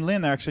Ray and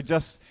Lynn,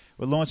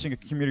 we're launching a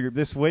community group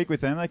this week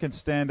with them. They can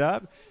stand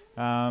up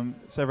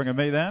so everyone can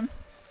meet them.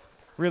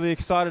 Really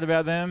excited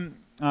about them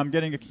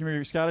getting a community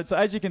group started. So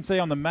as you can see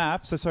on the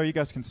map, so sorry, you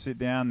guys can sit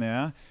down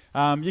now.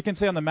 You can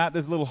see on the map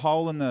there's a little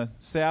hole in the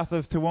south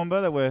of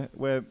Toowoomba that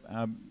we're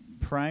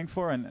praying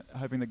for and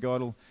hoping that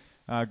God will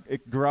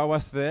grow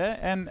us there.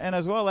 And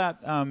as well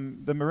out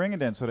the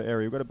Maringadan sort of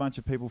area. We've got a bunch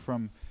of people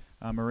from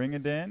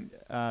Maringadan.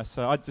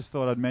 So I just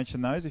thought I'd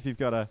mention those. If you've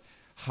got a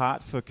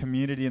heart for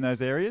community in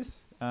those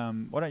areas,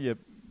 why don't you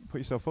put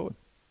yourself forward?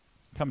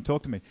 Come and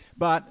talk to me.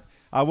 But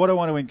what I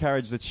want to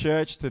encourage the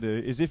church to do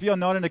is if you're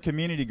not in a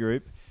community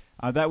group,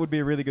 that would be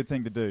a really good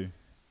thing to do.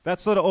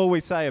 That's sort of all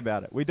we say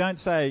about it. We don't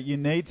say you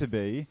need to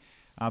be,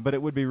 but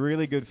it would be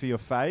really good for your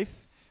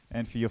faith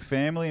and for your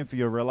family and for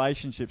your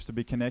relationships to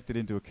be connected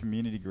into a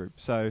community group.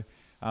 So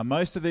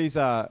most of these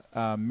are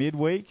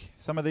midweek.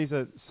 Some of these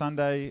are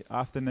Sunday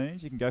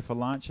afternoons. You can go for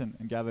lunch and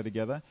gather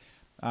together.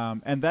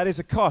 And that is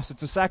a cost.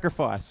 It's a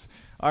sacrifice.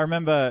 I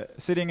remember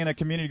sitting in a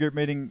community group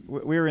meeting.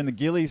 We were in the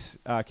Gillies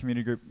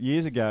community group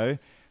years ago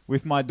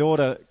with my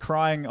daughter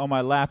crying on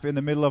my lap in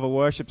the middle of a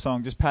worship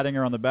song, just patting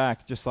her on the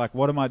back, just like,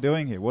 what am I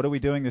doing here? What are we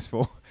doing this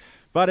for?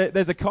 But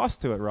there's a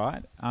cost to it,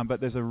 right?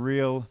 But there's a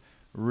real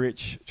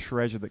rich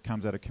treasure that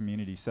comes out of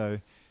community. So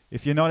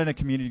if you're not in a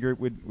community group,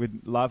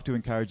 we'd love to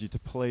encourage you to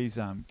please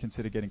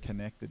consider getting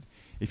connected.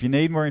 If you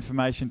need more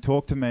information,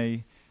 talk to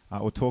me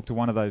or talk to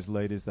one of those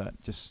leaders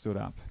that just stood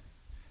up.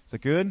 Is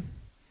that good?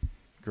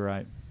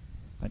 Great.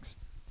 Thanks.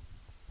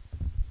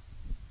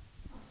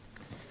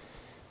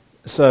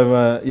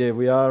 So,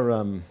 we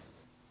are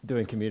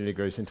doing community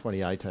groups in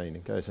 2018,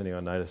 in case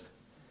anyone noticed.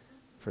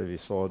 The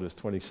previous slide was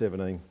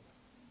 2017.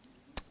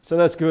 So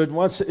that's good.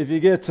 If you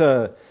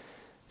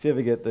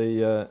ever get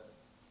the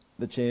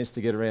chance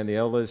to get around the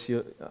elders,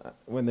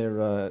 when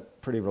they're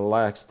pretty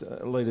relaxed,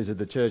 leaders of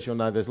the church, you'll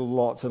know there's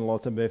lots and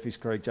lots of Murphy's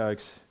Creek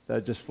jokes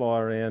that just fly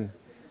around,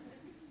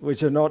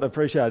 which are not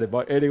appreciated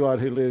by anyone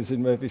who lives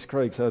in Murphy's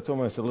Creek. So it's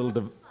almost a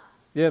little...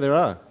 Yeah, there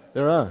are.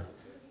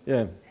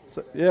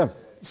 Yeah.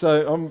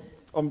 So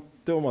I'm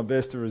doing my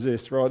best to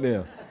resist right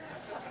now.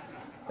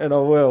 And I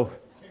will.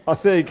 I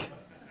think...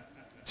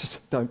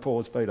 Just don't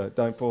pause, Peter.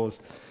 Don't pause.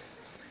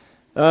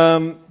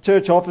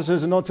 Church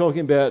offices, I'm not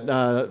talking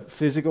about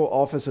physical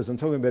offices. I'm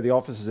talking about the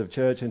offices of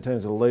church in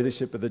terms of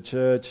leadership of the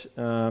church.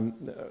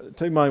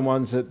 Two main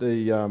ones that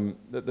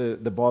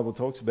the Bible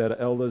talks about are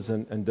elders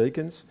and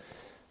deacons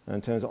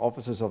in terms of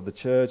offices of the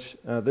church.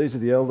 These are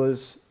the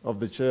elders of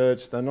the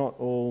church. They're not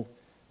all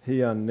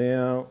here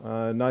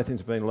now.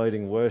 Nathan's been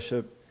leading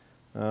worship.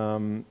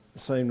 Sean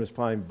was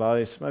playing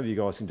bass. Maybe you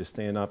guys can just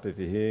stand up if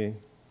you're here.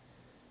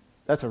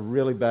 That's a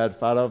really bad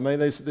photo of me.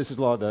 This is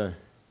like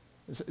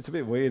it's a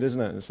bit weird, isn't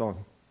it? It's like,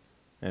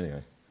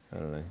 anyway, I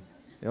don't know.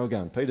 You're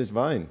going, Peter's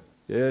vain.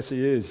 Yes,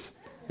 he is.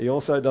 He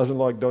also doesn't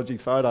like dodgy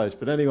photos.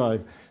 But anyway,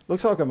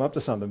 looks like I'm up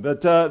to something.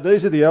 But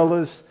these are the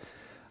elders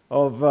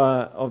of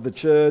the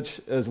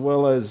church, as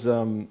well as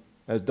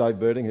Dave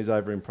Birding, who's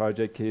over in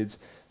Project Kids.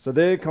 So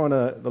they're kind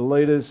of the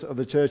leaders of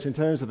the church in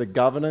terms of the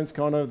governance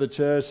kind of the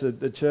church.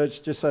 The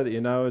church, just so that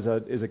you know,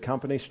 is a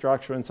company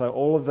structure, and so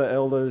all of the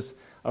elders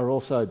are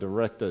also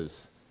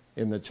directors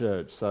in the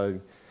church. So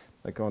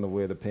they kind of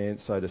wear the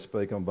pants, so to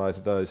speak, in both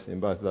of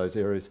those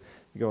areas.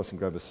 You guys can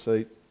grab a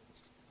seat.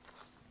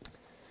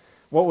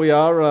 What we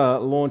are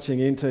launching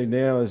into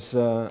now is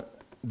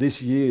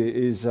this year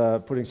is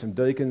putting some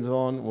deacons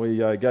on. We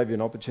gave you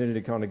an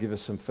opportunity to kind of give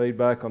us some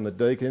feedback on the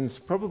deacons.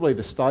 Probably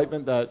the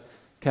statement that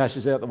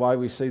cashes out the way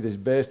we see this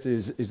best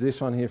is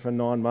this one here for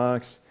 9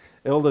 marks.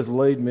 Elders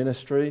lead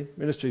ministry.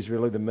 Ministry is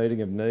really the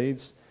meeting of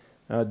needs.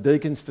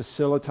 Deacons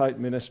facilitate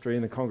ministry,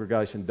 and the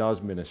congregation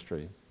does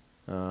ministry.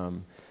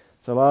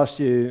 So last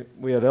year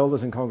we had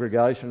elders and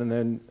congregation, and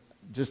then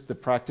just the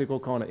practical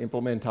kind of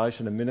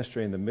implementation of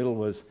ministry in the middle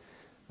was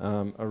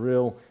a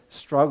real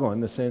struggle, in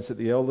the sense that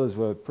the elders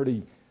were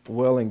pretty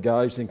well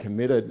engaged and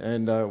committed,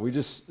 and we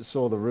just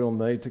saw the real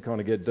need to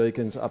kind of get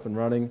deacons up and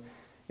running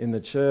in the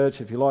church.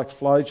 If you like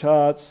flow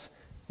charts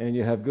and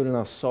you have good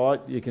enough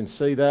sight, you can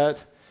see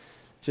that.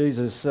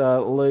 Jesus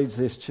leads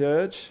this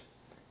church.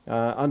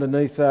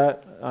 Underneath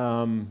that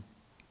are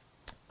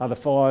the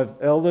 5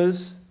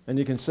 elders, and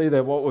you can see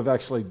that what we've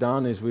actually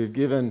done is we've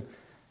given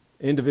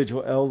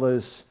individual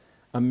elders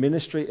a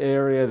ministry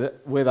area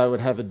where they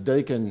would have a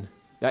deacon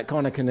that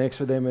kind of connects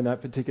with them in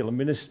that particular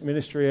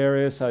ministry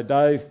area. So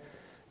Dave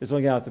is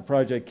looking after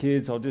Project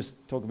Kids. I'll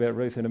just talk about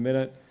Ruth in a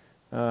minute.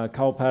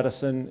 Cole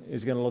Patterson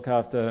is going to look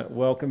after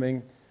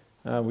welcoming,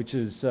 which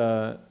is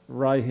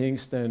Ray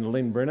Hingst and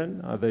Lynn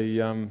Brennan are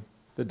the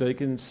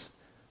deacons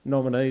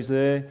nominees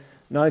there.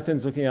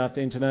 Nathan's looking after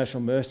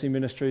International Mercy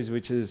Ministries,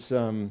 which is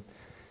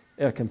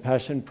our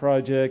Compassion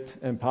Project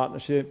and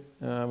Partnership,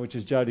 which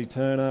is Jodie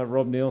Turner.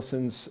 Rob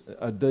Nielsen's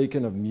a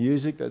deacon of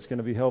music that's going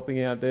to be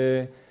helping out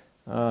there.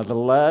 The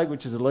LAG,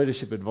 which is a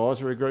leadership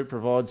advisory group,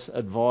 provides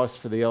advice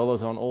for the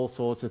elders on all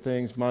sorts of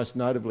things, most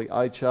notably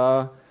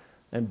HR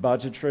and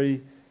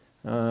budgetary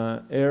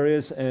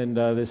areas. And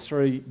there's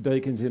 3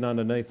 deacons in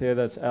underneath there.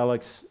 That's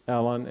Alex,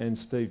 Alan and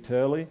Steve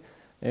Turley.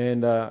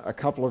 And a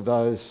couple of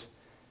those,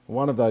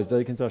 one of those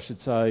deacons, I should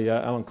say,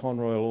 Alan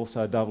Conroy, will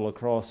also double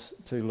across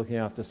to looking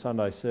after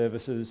Sunday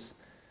services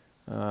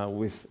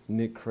with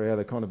Nick Crow.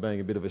 They're kind of being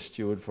a bit of a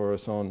steward for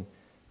us on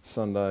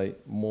Sunday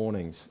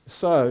mornings.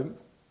 So,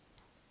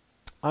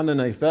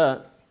 underneath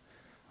that,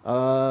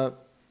 the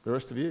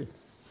rest of you.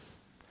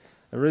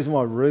 The reason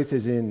why Ruth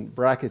is in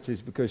brackets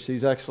is because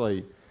she's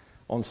actually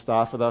on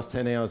staff with us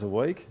 10 hours a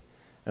week.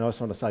 And I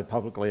just want to say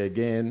publicly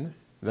again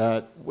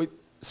that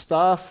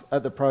staff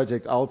at the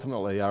project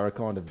ultimately are a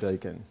kind of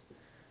deacon.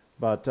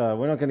 But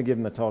we're not going to give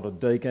them the title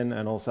deacon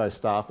and also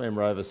staff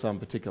member over some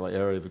particular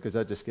area because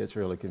that just gets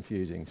really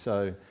confusing.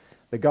 So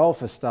the goal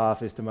for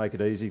staff is to make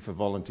it easy for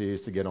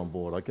volunteers to get on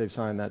board. I keep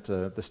saying that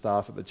to the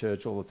staff at the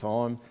church all the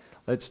time.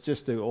 Let's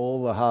just do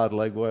all the hard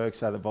legwork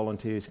so that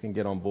volunteers can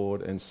get on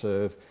board and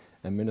serve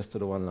and minister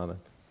to one another.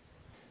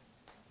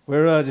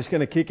 We're just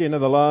going to kick into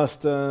the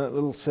last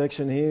little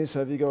section here,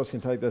 so if you guys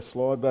can take that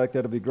slide back,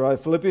 that'd be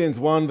great. Philippians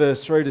 1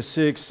 verse 3 to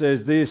 6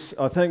 says this: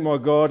 I thank my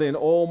God in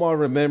all my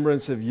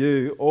remembrance of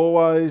you,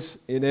 always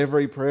in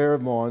every prayer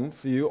of mine,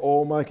 for you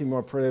all making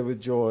my prayer with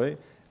joy.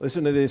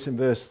 Listen to this in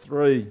verse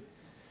 5,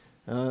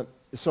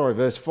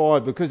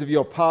 because of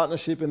your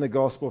partnership in the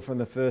gospel from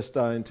the first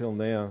day until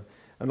now.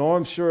 And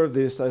I'm sure of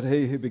this, that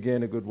he who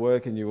began a good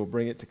work in you will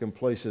bring it to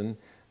completion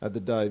at the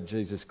day of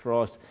Jesus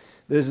Christ.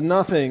 There's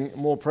nothing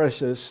more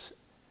precious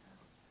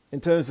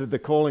in terms of the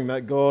calling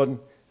that God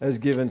has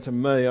given to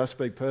me, I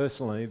speak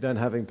personally, than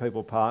having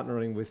people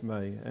partnering with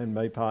me and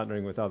me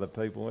partnering with other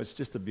people. It's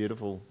just a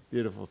beautiful,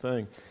 beautiful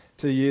thing.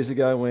 2 years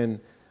ago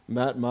when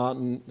Matt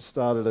Martin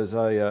started as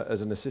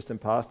an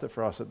assistant pastor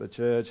for us at the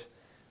church,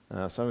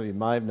 some of you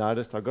may have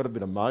noticed, I got a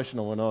bit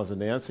emotional when I was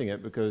announcing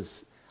it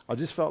because I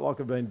just felt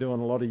like I've been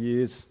doing a lot of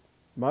years,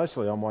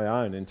 mostly on my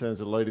own in terms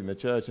of leading the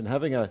church and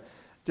having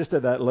just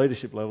at that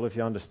leadership level, if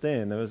you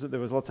understand, there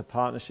was lots of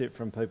partnership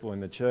from people in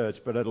the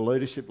church, but at a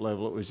leadership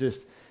level, it was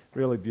just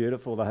really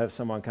beautiful to have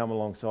someone come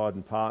alongside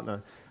and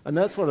partner. And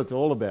that's what it's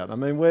all about. I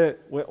mean, we're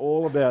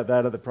all about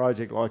that at the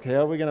project, like how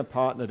are we going to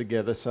partner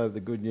together so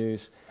the good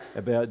news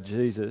about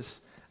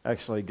Jesus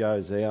actually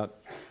goes out.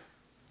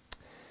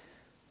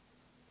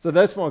 So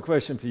that's my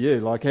question for you.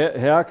 Like,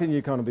 how can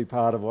you kind of be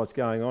part of what's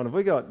going on? Have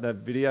we got that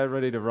video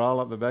ready to roll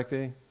up the back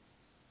there?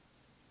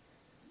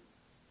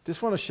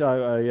 Just want to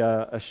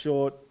show a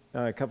short,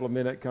 couple of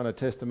minute kind of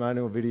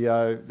testimonial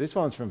video. This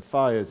one's from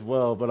Faye as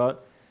well,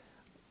 but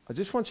I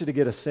just want you to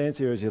get a sense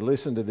here as you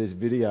listen to this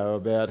video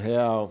about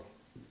how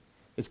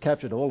it's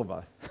captured all of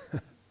her,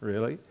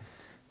 really.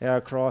 How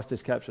Christ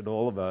has captured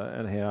all of her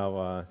and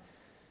how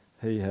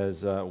he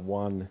has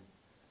won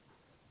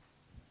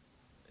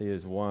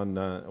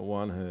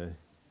her.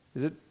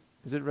 Is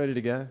it ready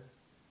to go?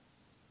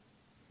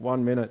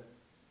 1 minute.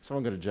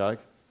 Someone got a joke?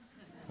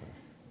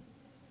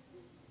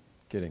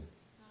 Kidding.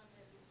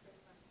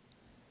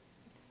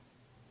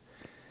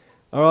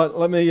 All right,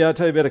 let me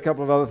tell you about a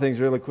couple of other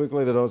things really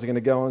quickly that I was going to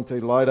go on to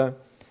later.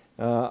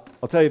 I'll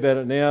tell you about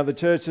it now. The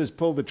church has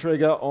pulled the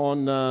trigger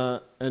on,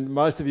 and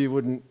most of you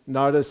wouldn't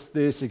notice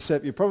this,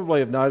 except you probably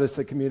have noticed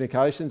that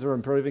communications are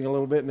improving a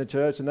little bit in the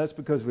church, and that's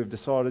because we've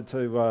decided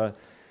to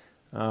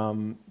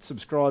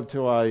subscribe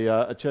to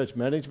a church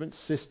management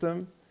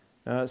system.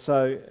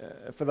 So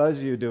for those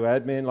of you who do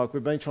admin, like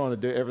we've been trying to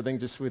do everything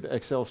just with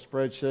Excel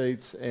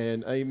spreadsheets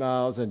and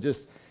emails and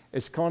just,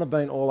 it's kind of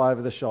been all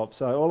over the shop.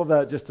 So all of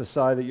that just to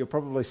say that you'll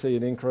probably see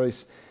an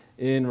increase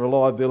in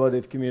reliability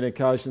of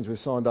communications. We've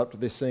signed up to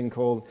this thing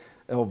called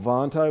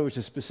Elvanto, which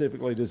is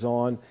specifically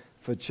designed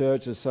for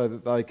churches so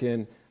that they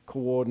can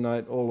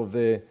coordinate all of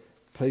their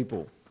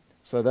people.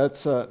 So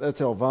that's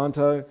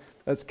Elvanto.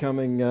 That's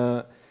coming.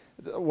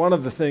 One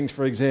of the things,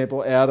 for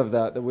example, out of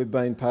that we've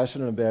been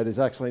passionate about is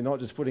actually not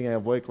just putting our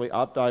weekly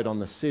update on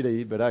the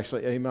city, but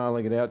actually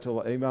emailing it out to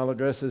all the email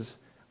addresses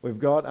we've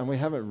got, and we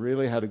haven't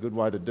really had a good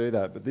way to do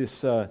that. But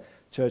this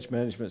church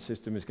management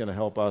system is going to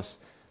help us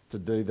to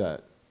do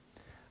that.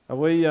 Are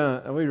we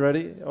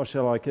ready, or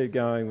shall I keep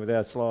going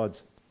without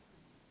slides?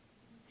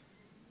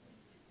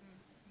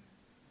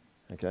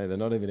 Okay, they're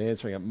not even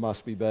answering. It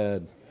must be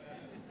bad.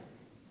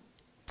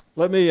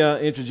 Let me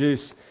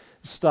introduce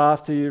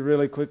staff to you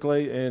really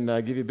quickly and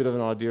give you a bit of an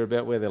idea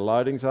about where their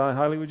loadings are.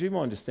 Hayley, would you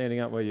mind just standing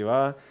up where you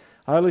are?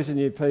 Hayley's a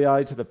new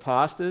PA to the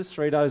pastors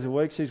 3 days a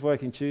week. She's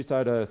working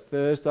Tuesday to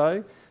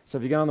Thursday. So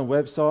if you go on the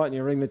website and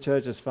you ring the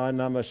church's phone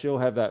number, she'll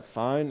have that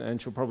phone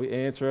and she'll probably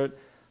answer it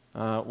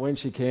when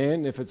she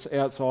can. If it's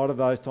outside of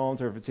those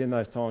times or if it's in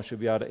those times, she'll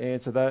be able to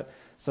answer that.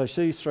 So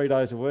she's 3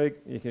 days a week.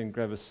 You can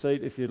grab a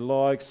seat if you'd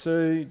like.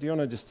 Sue, do you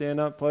want to just stand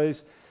up,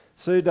 please?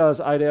 Sue does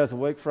 8 hours a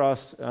week for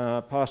us,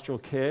 pastoral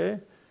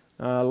care.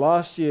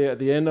 Last year, at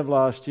the end of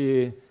last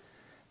year,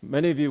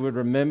 many of you would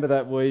remember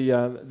that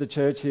the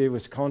church here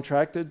was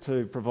contracted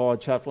to provide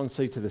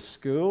chaplaincy to the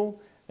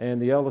school, and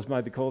the elders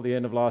made the call at the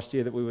end of last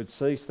year that we would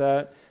cease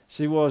that.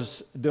 She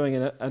was doing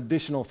an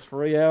additional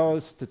 3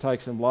 hours to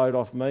take some load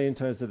off me in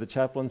terms of the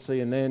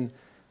chaplaincy, and then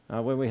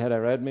when we had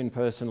our admin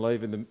person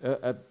leave in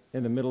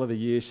the middle of the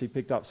year, she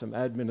picked up some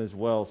admin as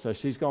well. So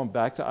she's gone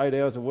back to 8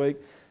 hours a week.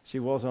 She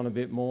was on a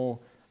bit more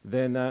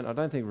than that. I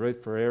don't think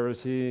Ruth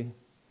Pereira's here.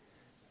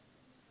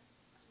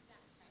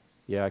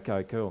 Yeah,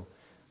 okay, cool.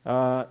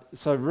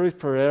 So Ruth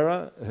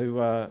Pereira,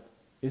 who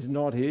is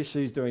not here,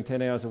 she's doing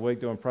 10 hours a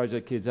week doing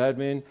Project Kids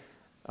admin.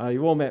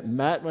 You all met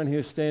Matt when he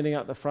was standing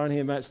up the front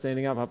here. Matt's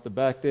standing up the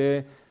back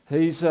there.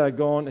 He's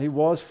gone. He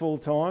was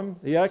full-time.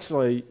 He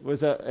actually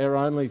was our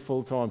only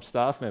full-time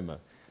staff member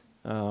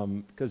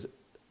because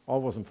I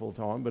wasn't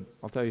full-time, but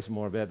I'll tell you some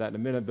more about that in a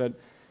minute. But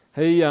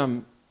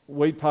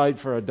we paid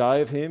for a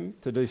day of him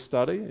to do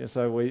study.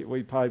 So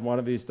we paid one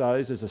of his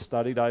days as a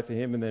study day for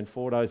him, and then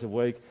 4 days a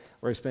week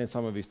where he spent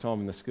some of his time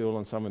in the school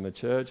and some in the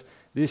church.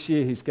 This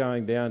year he's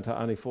going down to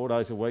only 4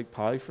 days a week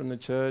pay from the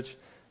church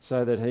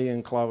so that he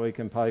and Chloe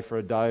can pay for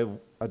a day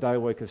a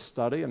week of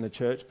study, and the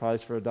church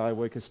pays for a day a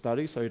week of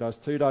study. So he does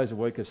 2 days a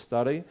week of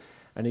study,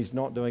 and he's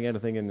not doing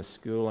anything in the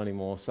school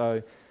anymore.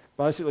 So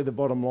basically the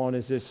bottom line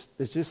is this: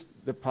 it's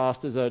just the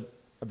pastors are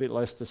a bit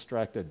less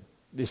distracted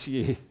this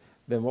year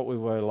than what we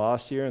were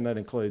last year, and that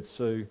includes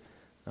Sue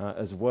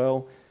as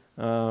well.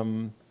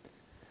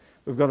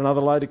 We've got another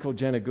lady called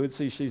Jenna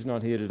Goodsey. She's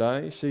not here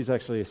today. She's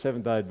actually a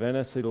Seventh-day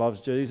Adventist who loves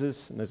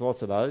Jesus, and there's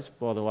lots of those,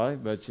 by the way,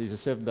 but she's a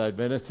Seventh-day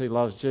Adventist who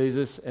loves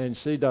Jesus, and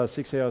she does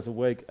 6 hours a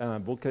week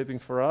bookkeeping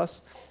for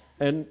us.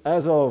 And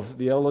as of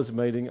the elders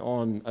meeting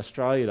on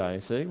Australia Day,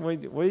 see,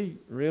 we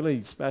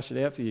really smash it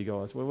out for you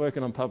guys. We're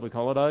working on public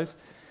holidays.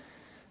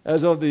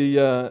 As of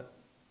the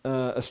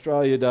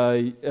Australia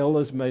Day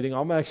elders meeting,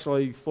 I'm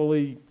actually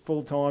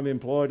full-time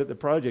employed at the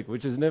project,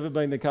 which has never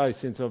been the case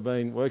since I've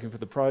been working for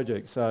the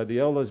project. So the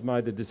elders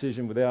made the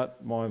decision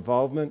without my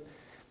involvement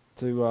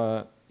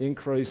to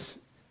increase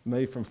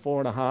me from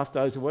 4.5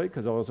 days a week,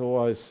 because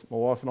my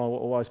wife and I were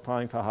always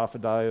paying for half a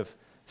day of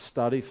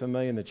study for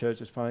me, and the church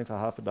was paying for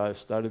half a day of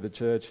study.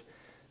 The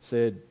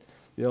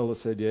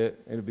elders said, yeah,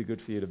 it'd be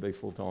good for you to be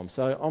full-time.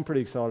 So I'm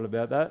pretty excited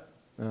about that.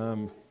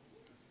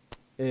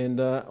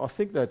 And I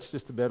think that's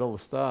just about all the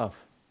staff.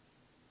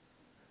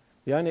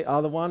 The only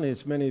other one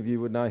is, many of you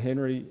would know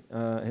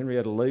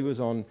Henrietta Lee was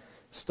on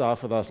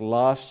staff with us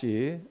last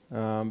year,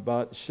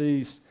 but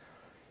she's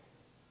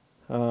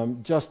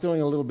just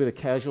doing a little bit of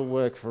casual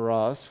work for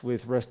us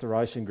with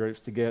restoration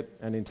groups to get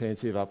an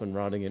intensive up and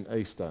running in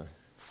Easter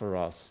for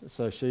us.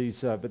 So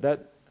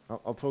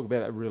I'll talk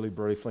about that really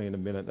briefly in a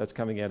minute. That's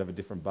coming out of a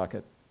different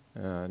bucket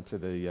to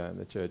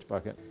the church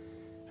bucket.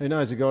 Who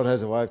knows that God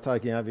has a way of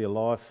taking over your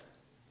life?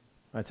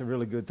 It's a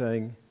really good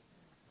thing,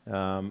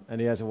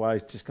 and he has a way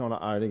of just kind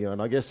of owning you.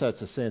 And I guess that's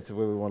the sense of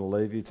where we want to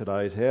leave you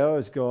today, is how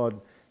is God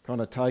kind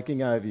of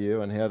taking over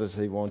you, and how does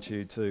he want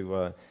you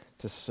to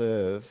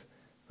serve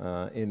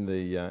in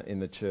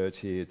the church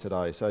here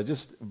today? So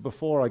just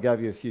before I gave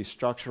you a few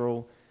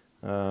structural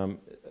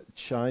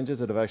changes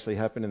that have actually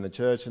happened in the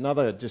church,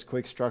 another just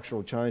quick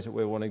structural change that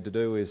we're wanting to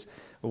do is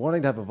we're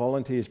wanting to have a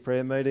volunteers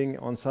prayer meeting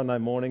on Sunday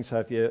morning. So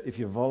if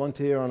you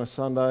volunteer on a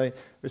Sunday,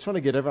 we just want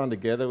to get everyone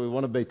together. We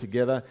want to be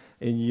together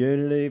in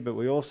unity, but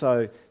we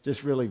also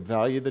just really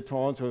value the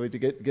times where we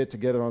get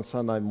together on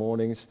Sunday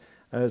mornings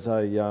as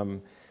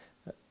a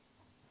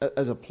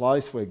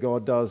place where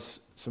God does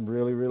some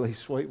really, really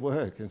sweet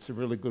work and some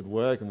really good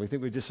work, and we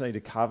think we just need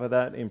to cover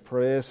that in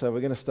prayer. So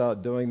we're going to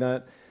start doing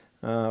that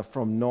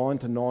from 9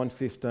 to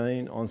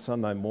 9:15 on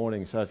Sunday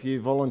morning. So if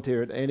you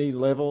volunteer at any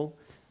level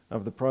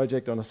of the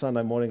project on a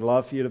Sunday morning,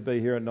 love for you to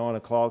be here at 9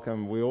 o'clock,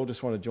 and we all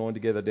just want to join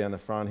together down the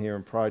front here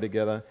and pray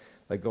together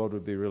that God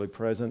would be really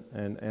present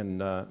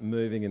and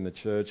moving in the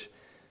church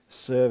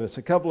service.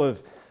 A couple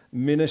of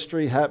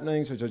ministry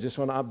happenings which I just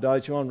want to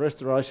update you on.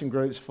 Restoration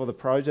groups for the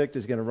project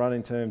is going to run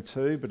in term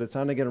 2, but it's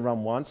only going to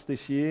run once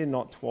this year,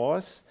 not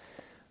twice.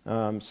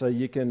 So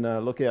you can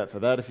look out for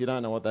that. If you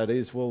don't know what that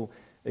is, we'll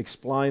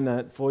explain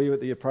that for you at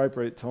the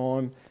appropriate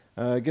time.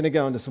 Going to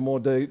go into some more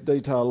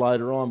detail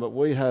later on, but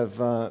we have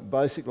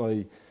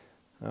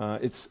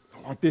it's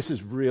like, this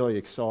is really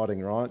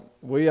exciting, right?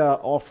 We are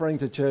offering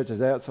to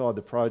churches outside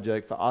the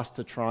project for us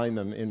to train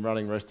them in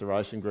running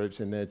restoration groups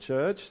in their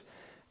church,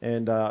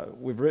 and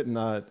we've written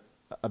a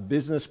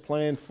business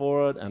plan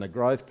for it and a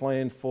growth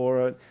plan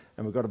for it,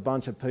 and we've got a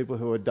bunch of people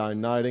who are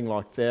donating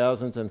like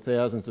thousands and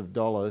thousands of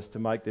dollars to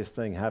make this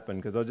thing happen,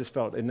 because I just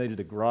felt it needed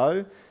to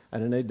grow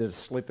and it needed to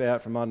slip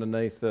out from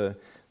underneath the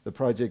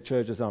Project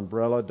Church's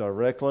umbrella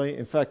directly.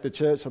 In fact, the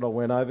church that I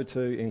went over to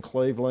in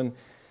Cleveland,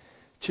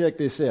 check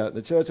this out.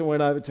 The church I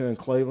went over to in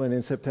Cleveland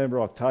in September,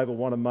 October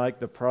want to make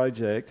the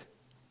project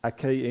a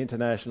key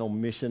international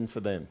mission for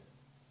them.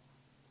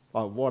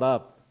 Like, what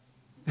up?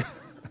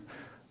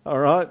 All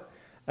right?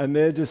 And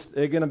they're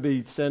going to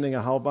be sending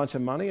a whole bunch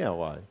of money our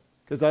way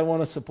because they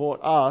want to support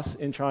us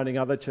in training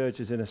other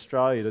churches in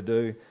Australia to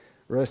do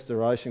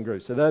restoration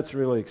groups. So that's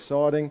really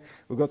exciting.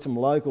 We've got some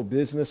local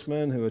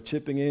businessmen who are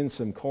chipping in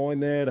some coin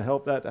there to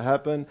help that to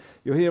happen.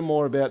 You'll hear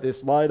more about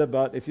this later,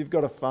 but if you've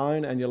got a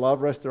phone and you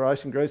love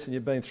restoration groups and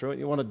you've been through it,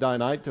 you want to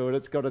donate to it,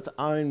 it's got its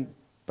own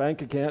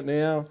bank account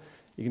now.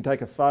 You can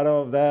take a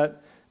photo of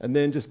that and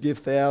then just give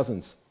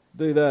thousands.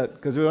 Do that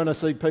because we want to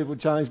see people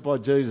changed by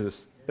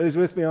Jesus. Who's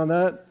with me on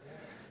that?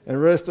 And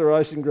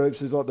restoration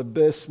groups is like the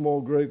best small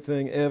group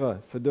thing ever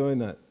for doing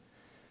that.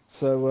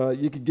 So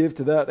you could give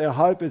to that. Our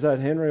hope is that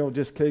Henry will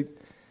just keep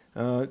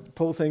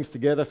pull things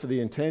together for the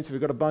intensive.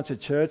 We've got a bunch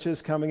of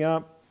churches coming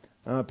up,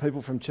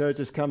 people from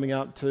churches coming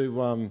up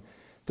to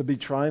be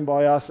trained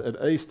by us at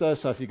Easter.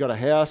 So if you've got a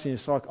house and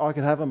you're like, I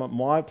could have them at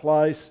my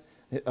place,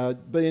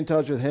 be in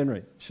touch with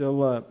Henry.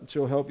 She'll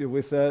help you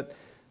with that.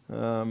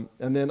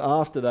 And then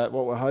after that,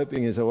 what we're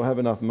hoping is that we'll have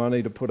enough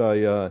money to put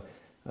a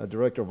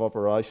director of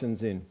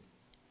operations in.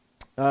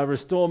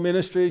 Restore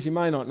Ministries, you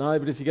may not know,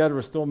 but if you go to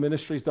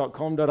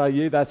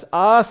restoreministries.com.au, that's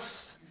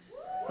us.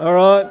 All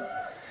right?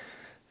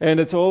 And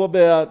it's all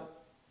about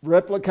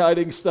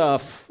replicating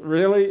stuff,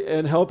 really,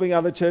 and helping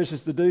other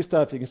churches to do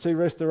stuff. You can see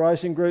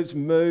restoration groups,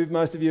 Move.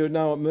 Most of you would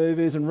know what Move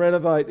is. And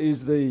Renovate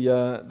is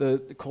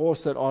the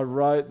course that I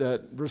wrote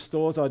that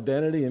restores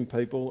identity in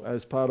people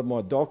as part of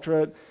my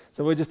doctorate.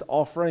 So we're just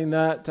offering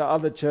that to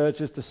other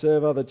churches, to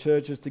serve other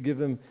churches, to give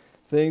them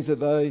things that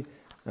they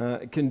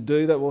can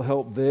do that will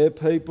help their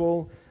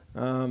people.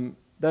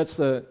 That's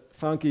the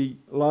funky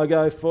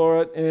logo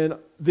for it. And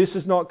this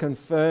is not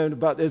confirmed,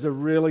 but there's a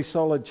really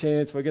solid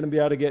chance we're going to be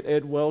able to get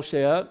Ed Welsh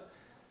out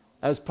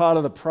as part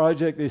of the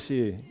project this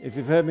year. If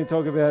you've heard me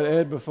talk about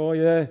Ed before,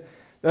 yeah,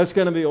 that's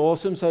going to be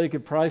awesome. So you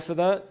could pray for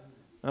that.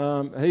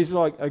 He's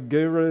like a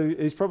guru.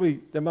 He's probably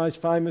the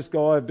most famous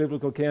guy of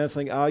biblical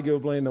counselling,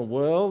 arguably in the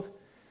world.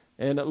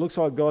 And it looks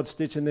like God's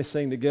stitching this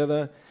thing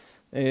together.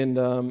 And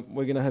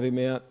we're going to have him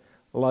out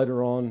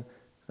later on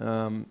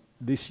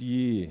this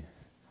year.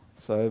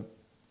 So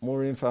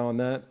more info on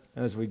that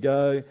as we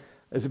go.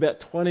 There's about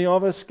 20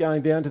 of us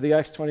going down to the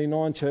Acts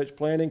 29 Church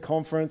Planting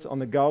Conference on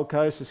the Gold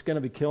Coast. It's going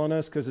to be killing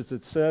us because it's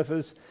at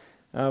Surfers.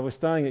 We're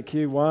staying at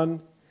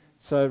Q1,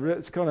 so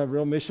it's kind of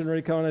real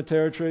missionary kind of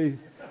territory.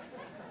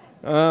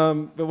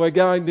 But we're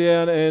going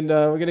down and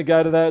we're going to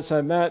go to that.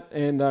 So Matt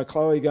and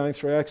Chloe are going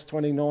through Acts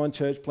 29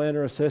 Church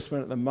Planter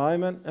Assessment at the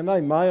moment, and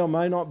they may or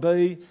may not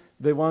be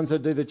the ones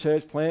that do the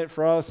church plant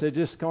for us. They're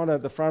just kind of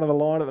at the front of the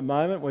line at the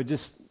moment. We're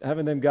just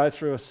having them go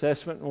through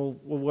assessment, and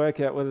we'll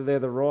work out whether they're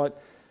the right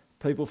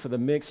people for the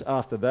mix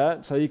after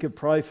that. So you could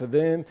pray for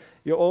them.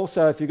 You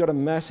also, if you've got a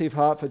massive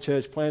heart for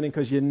church planting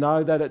because you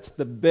know that it's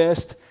the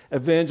best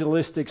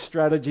evangelistic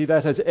strategy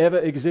that has ever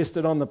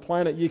existed on the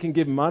planet, you can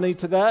give money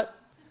to that,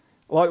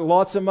 like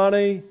lots of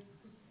money,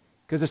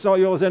 because it's not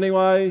yours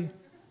anyway.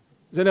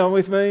 Is anyone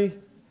with me?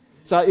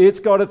 So it's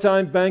got its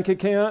own bank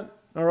account.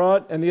 All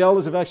right, and the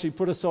elders have actually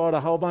put aside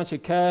a whole bunch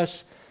of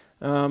cash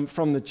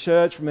from the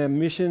church, from our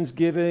missions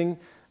giving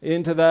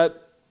into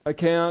that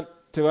account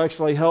to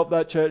actually help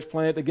that church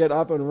plant to get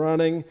up and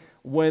running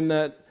when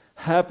that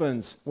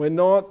happens. We're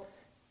not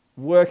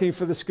working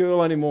for the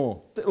school anymore.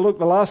 Look,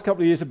 the last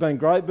couple of years have been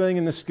great being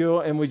in the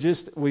school, and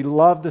we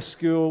love the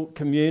school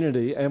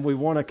community, and we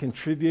want to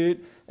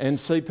contribute and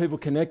see people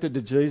connected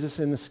to Jesus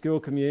in the school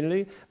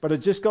community. But it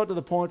just got to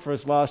the point for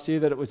us last year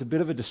that it was a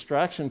bit of a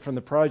distraction from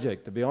the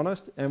project, to be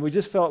honest. And we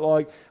just felt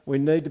like we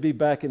need to be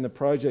back in the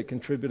project,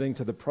 contributing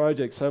to the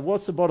project. So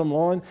what's the bottom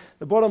line?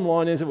 The bottom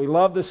line is that we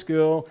love the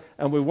school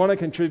and we want to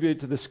contribute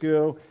to the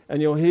school.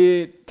 And you'll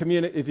hear,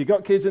 if you've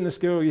got kids in the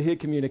school, you hear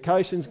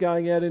communications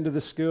going out into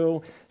the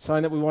school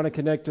saying that we want to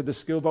connect to the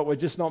school, but we're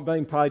just not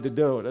being paid to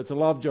do it. It's a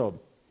love job,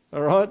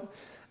 all right?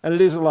 And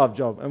it is a love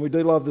job, and we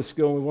do love the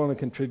school, and we want to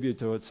contribute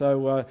to it.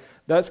 So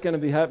that's going to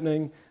be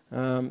happening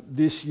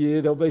this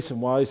year. There'll be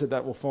some ways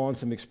that will find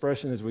some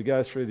expression as we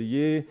go through the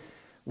year.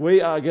 We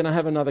are going to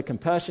have another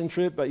compassion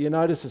trip, but you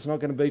notice it's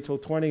not going to be till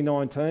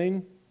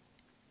 2019.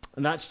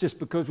 And that's just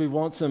because we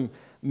want some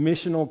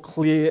missional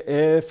clear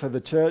air for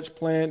the church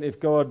plant. If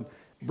God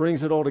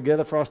brings it all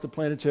together for us to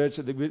plant a church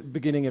at the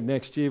beginning of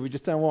next year. We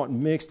just don't want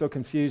mixed or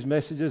confused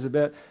messages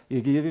about you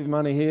give your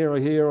money here or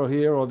here or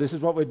here, or this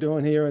is what we're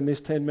doing here in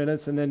this 10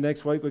 minutes, and then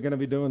next week we're going to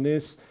be doing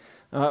this.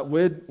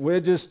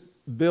 We're just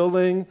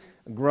building,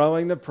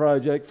 growing the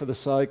project for the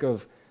sake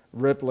of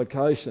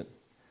replication.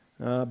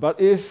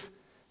 But if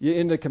you're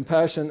into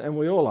compassion, and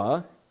we all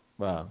are,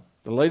 well,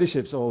 the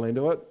leadership's all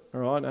into it, all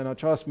right, and I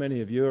trust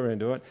many of you are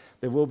into it.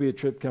 There will be a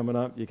trip coming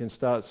up. You can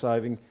start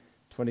saving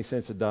 20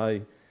 cents a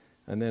day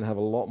and then have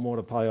a lot more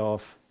to pay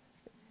off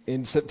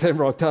in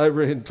September,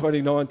 October in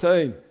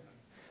 2019.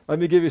 Let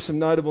me give you some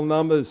notable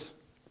numbers.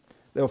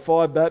 There were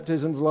 5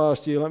 baptisms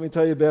last year. Let me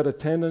tell you about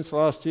attendance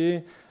last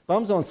year.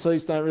 Bums on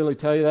seats don't really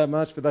tell you that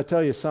much, but they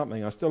tell you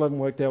something. I still haven't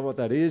worked out what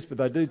that is, but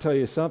they do tell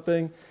you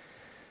something.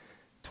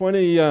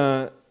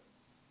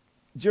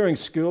 During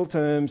school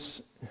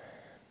terms,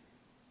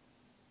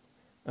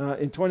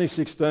 In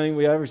 2016,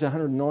 we averaged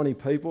 190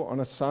 people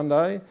on a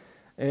Sunday.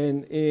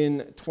 And in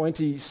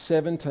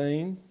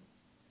 2017,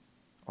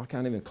 I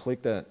can't even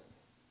click that.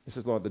 This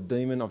is like the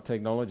demon of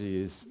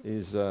technology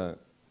is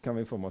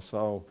coming for my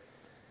soul.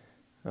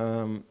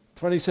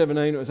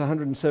 2017, it was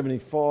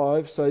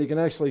 175. So you can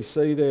actually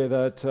see there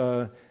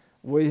that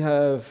we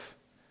have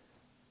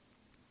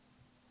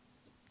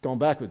gone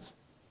backwards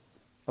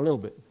a little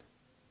bit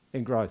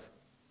in growth.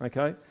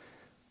 Okay?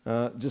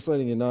 Just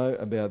letting you know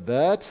about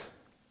that.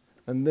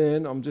 And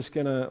then I'm just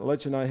going to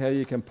let you know how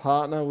you can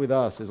partner with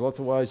us. There's lots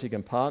of ways you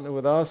can partner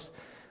with us.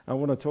 I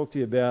want to talk to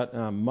you about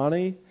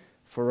money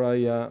for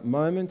a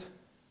moment.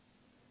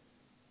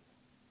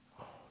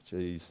 Oh,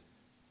 geez.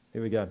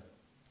 Here we go.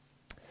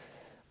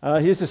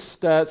 Here's the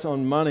stats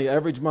on money.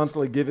 Average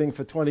monthly giving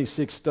for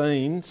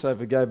 2016, so if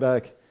we go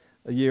back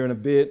a year and a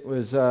bit,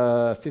 was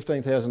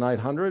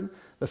 15,800.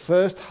 The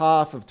first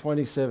half of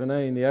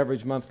 2017, the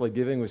average monthly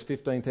giving was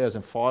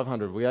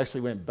 15,500. We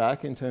actually went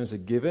back in terms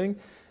of giving.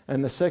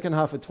 And the second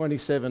half of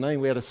 2017,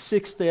 we had a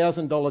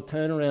 $6,000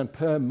 turnaround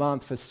per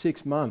month for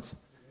 6 months.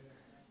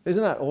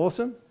 Isn't that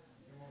awesome?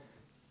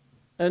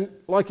 And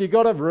like, you've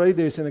got to read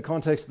this in the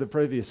context of the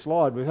previous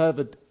slide. We've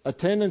had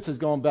attendance has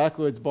gone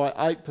backwards by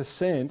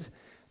 8%.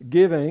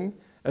 Giving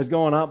has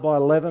gone up by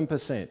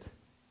 11%.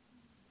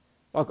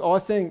 Like, I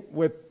think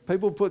where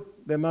people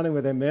put their money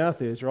where their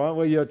mouth is, right?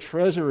 Where your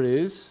treasure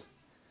is,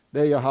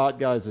 there your heart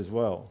goes as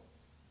well.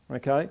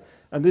 Okay?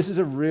 And this is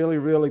a really,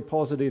 really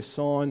positive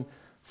sign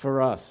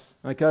for us.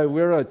 Okay?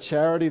 We're a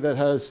charity that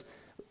has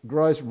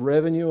gross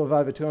revenue of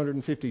over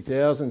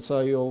 250,000.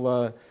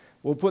 So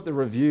we'll put the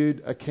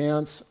reviewed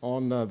accounts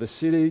on the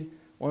city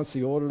once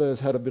the auditor's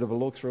had a bit of a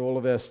look through all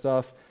of our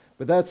stuff.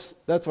 But that's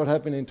what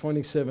happened in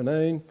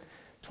 2017.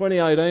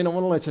 2018, I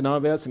want to let you know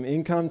about some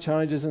income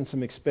changes and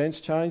some expense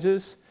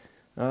changes.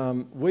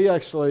 We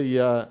actually,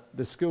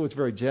 the school was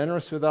very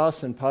generous with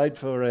us and paid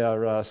for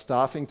our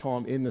staffing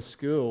time in the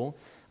school.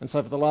 And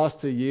so for the last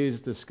 2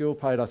 years, the school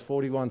paid us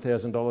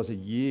 $41,000 a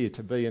year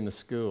to be in the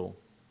school.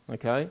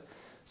 Okay?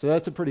 So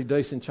that's a pretty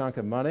decent chunk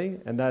of money.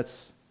 And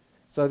that's,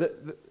 so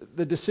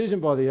the decision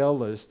by the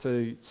elders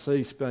to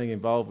cease being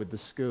involved with the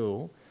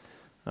school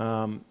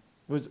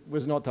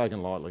was not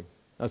taken lightly.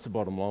 That's the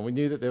bottom line. We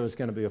knew that there was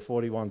going to be a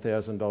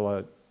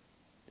 $41,000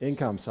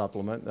 income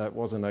supplement that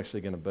wasn't actually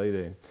going to be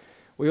there.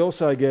 We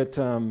also get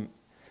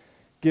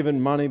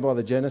given money by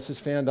the Genesis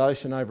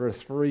Foundation over a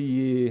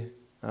 3-year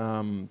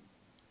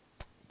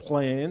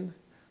plan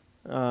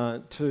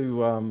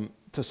to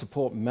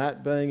support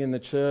Matt being in the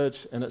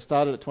church, and it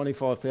started at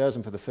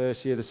 $25,000 for the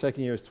first year. The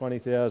second year is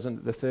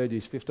 $20,000. The third year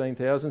is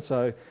 $15,000.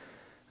 So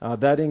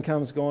that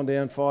income's gone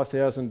down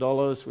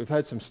 $5,000. We've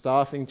had some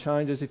staffing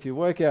changes. If you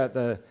work out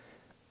the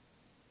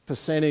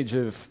percentage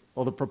of,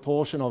 or the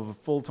proportion of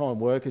full-time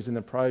workers in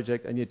the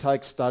project, and you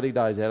take study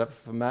days out of it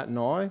for Matt and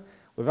I,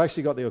 we've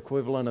actually got the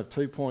equivalent of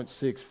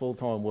 2.6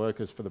 full-time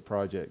workers for the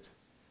project,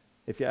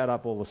 if you add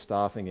up all the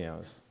staffing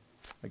hours.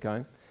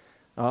 Okay?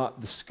 The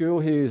school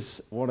here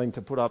is wanting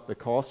to put up the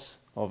costs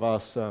of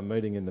us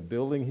meeting in the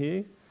building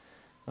here,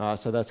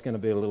 so that's going to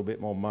be a little bit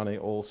more money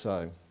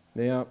also.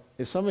 Now,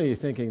 if some of you are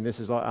thinking this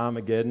is like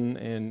Armageddon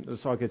and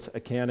it's like it's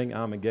accounting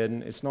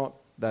Armageddon, it's not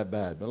that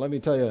bad. But let me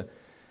tell you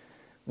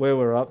where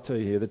we're up to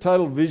here. The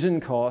total vision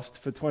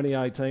cost for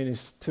 2018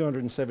 is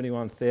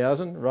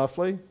 $271,000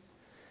 roughly,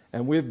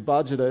 and we've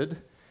budgeted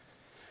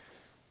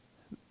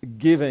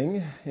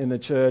giving in the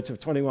church of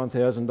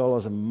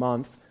 $21,000 a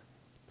month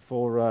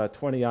for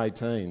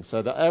 2018.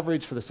 So the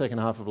average for the second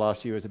half of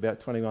last year is about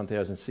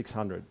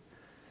 $21,600.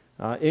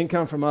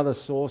 Income from other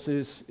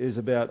sources is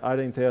about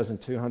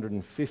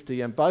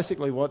 $18,250, and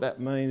basically what that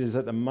means is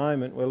at the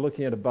moment we're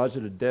looking at a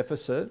budgeted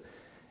deficit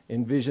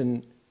in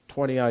Vision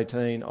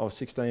 2018 of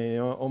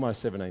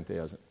almost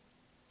 17,000.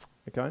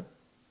 Okay?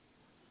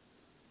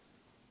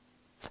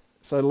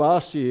 So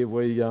last year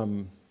we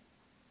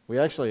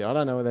actually, I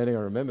don't know whether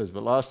anyone remembers,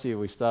 but last year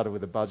we started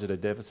with a budgeted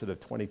deficit of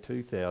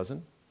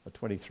 22,000 or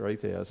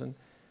 23,000,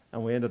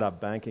 and we ended up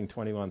banking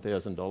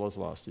 $21,000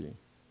 last year.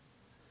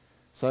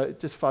 So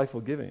just faithful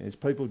giving. It's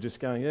people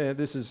just going, yeah,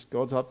 this is,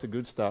 God's up to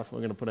good stuff. We're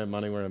going to put our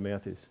money where our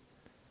mouth is.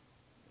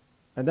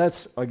 And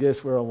that's, I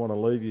guess, where I want to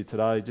leave you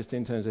today, just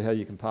in terms of how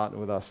you can partner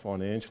with us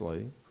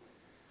financially.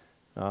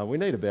 We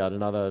need about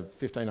another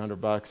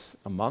 $1,500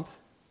 a month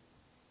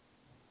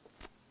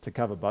to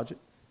cover budget.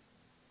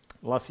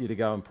 I'd love for you to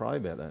go and pray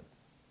about that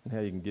and how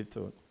you can give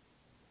to it.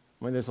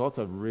 I mean, there's lots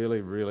of really,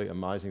 really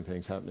amazing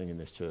things happening in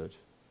this church.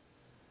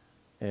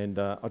 And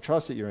I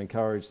trust that you're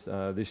encouraged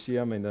this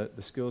year. I mean, the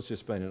school's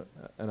just been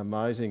an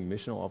amazing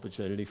missional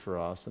opportunity for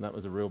us, and that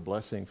was a real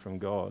blessing from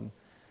God.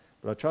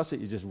 But I trust that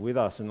you're just with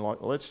us and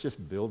let's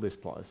just build this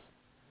place.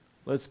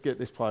 Let's get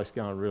this place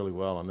going really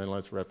well, and then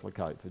let's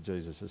replicate for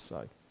Jesus'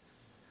 sake.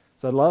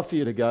 So I'd love for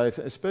you to go,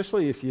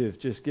 especially if you've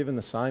just given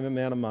the same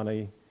amount of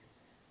money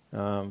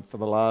for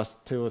the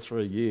last 2 or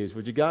 3 years.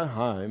 Would you go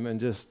home and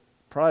just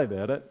pray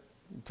about it,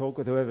 talk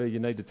with whoever you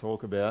need to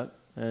talk about,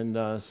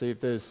 and see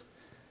if there's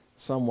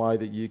some way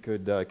that you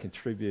could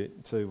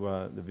contribute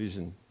to the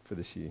vision for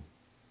this year.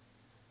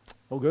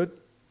 All good?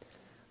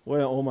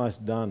 We're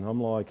almost done.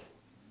 I'm like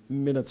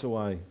minutes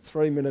away,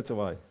 3 minutes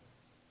away.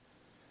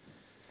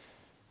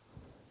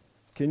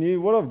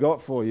 What I've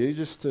got for you,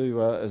 just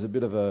to as a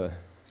bit of a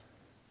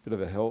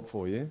help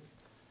for you,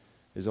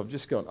 is I've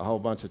just got a whole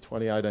bunch of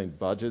 2018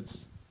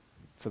 budgets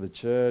for the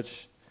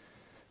church.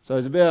 So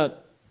there's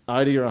about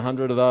 80 or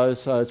 100 of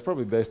those, so it's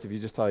probably best if you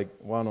just take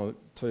 1 or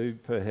 2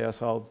 per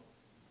household.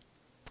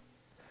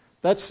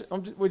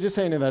 We're just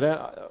handing that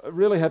out. I'm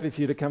really happy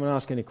for you to come and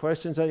ask any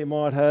questions that you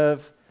might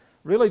have.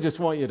 Really just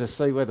want you to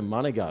see where the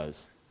money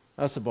goes.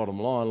 That's the bottom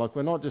line. Like,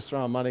 we're not just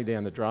throwing money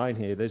down the drain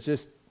here. There's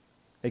just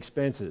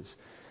expenses.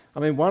 I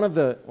mean, one of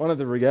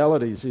the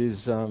realities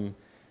is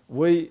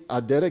we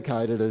are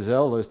dedicated as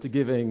elders to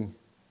giving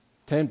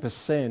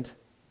 10%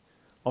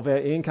 of our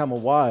income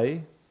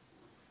away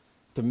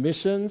to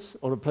missions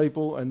or to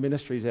people and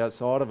ministries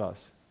outside of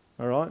us.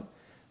 All right?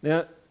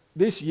 Now,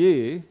 this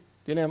year, do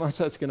you know how much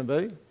that's going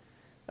to be?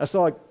 It's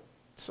like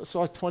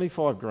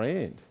 25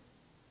 grand.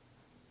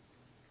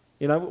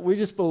 You know, we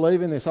just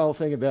believe in this whole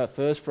thing about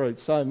first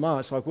fruits so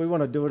much, like we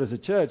want to do it as a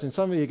church. And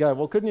some of you go,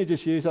 well, couldn't you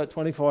just use that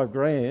 25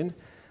 grand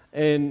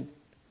and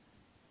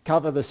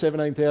cover the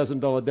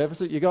 $17,000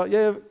 deficit you got?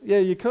 Yeah,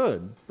 you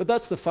could. But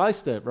that's the faith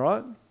step,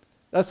 right?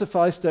 That's the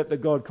faith step that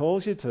God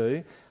calls you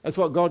to. That's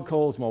what God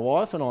calls my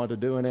wife and I to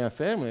do in our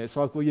family. It's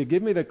like, will you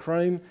give me the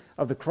cream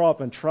of the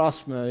crop and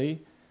trust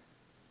me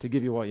to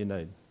give you what you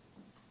need?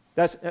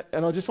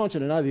 And I just want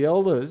you to know the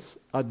elders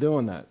are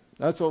doing that.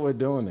 That's what we're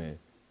doing there,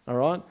 all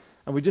right?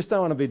 And we just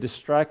don't want to be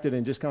distracted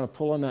and just kind of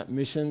pulling that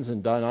missions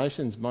and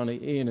donations money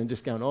in and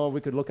just going, oh, we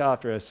could look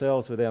after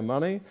ourselves with our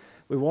money.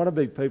 We want to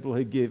be people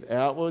who give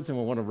outwards, and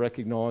we want to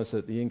recognise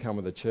that the income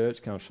of the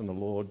church comes from the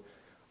Lord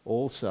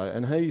also.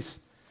 And He's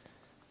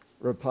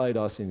repaid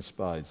us in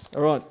spades.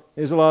 All right,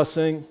 here's the last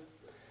thing.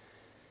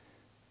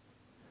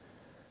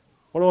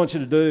 What I want you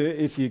to do,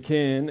 if you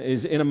can,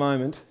 is in a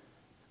moment,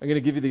 I'm going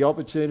to give you the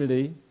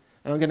opportunity,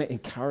 and I'm going to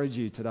encourage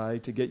you today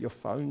to get your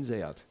phones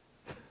out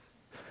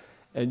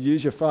and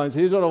use your phones.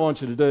 Here's what I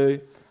want you to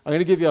do. I'm going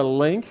to give you a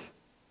link.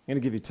 I'm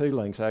going to give you 2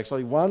 links,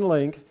 actually. One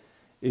link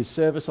is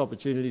service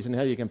opportunities and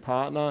how you can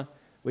partner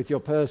with your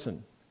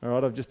person. All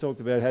right, I've just talked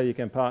about how you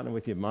can partner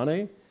with your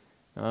money.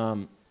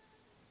 I'm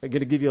going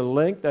to give you a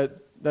link that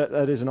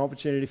is an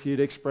opportunity for you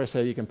to express how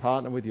you can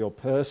partner with your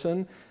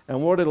person.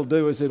 And what it'll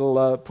do is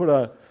it'll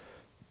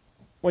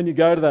when you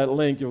go to that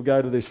link, you'll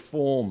go to this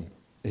form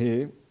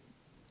here,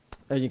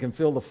 and you can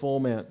fill the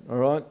form out, all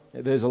right?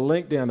 There's a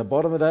link down the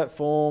bottom of that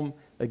form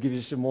that gives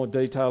you some more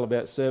detail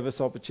about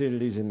service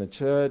opportunities in the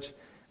church.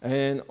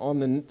 And on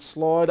the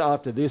slide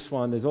after this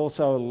one, there's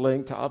also a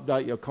link to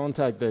update your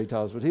contact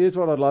details. But here's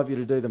what I'd love you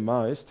to do the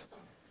most.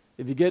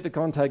 If you get the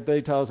contact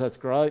details, that's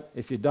great.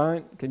 If you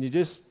don't, can you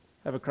just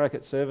have a crack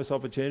at service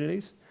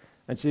opportunities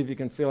and see if you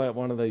can fill out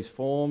one of these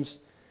forms?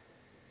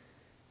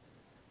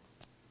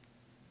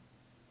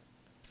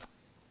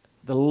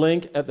 The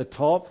link at the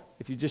top,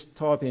 if you just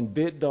type in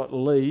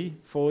bit.ly/the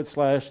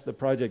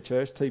Project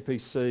Church,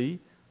 TPC,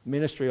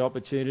 Ministry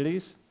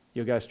Opportunities,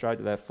 you'll go straight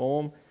to that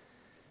form.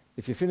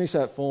 If you finish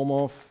that form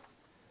off,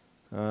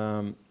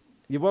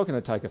 you're welcome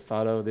to take a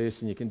photo of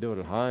this, and you can do it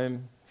at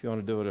home if you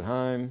want to do it at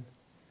home.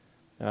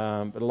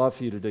 But I'd love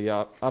for you to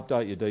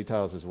update your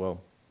details as well.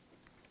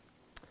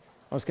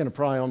 I'm just going to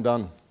pray. I'm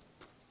done.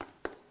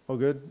 All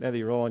good? Now that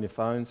you're all on your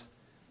phones,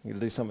 I'm going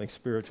to do something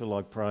spiritual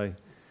like pray.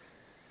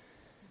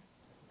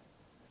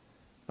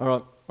 All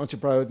right, why don't you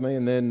pray with me,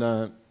 and then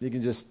you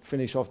can just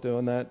finish off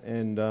doing that,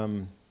 and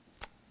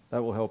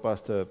that will help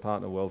us to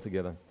partner well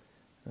together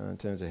in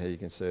terms of how you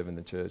can serve in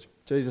the church.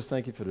 Jesus,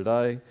 thank you for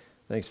today.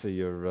 Thanks for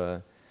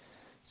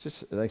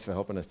thanks for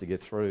helping us to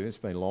get through. It's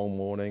been a long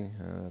morning.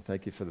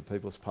 Thank you for the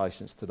people's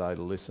patience today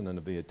to listen and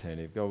to be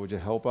attentive. God, would you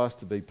help us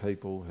to be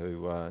people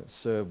who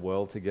serve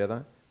well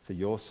together for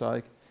your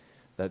sake,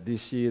 that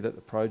this year that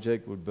the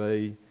project would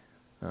be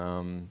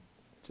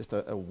just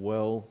a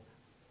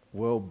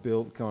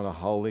well-built kind of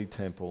holy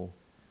temple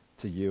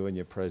to you and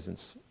your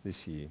presence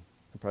this year.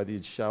 I pray that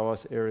you'd show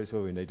us areas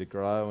where we need to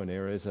grow and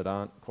areas that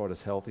aren't quite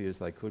as healthy as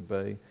they could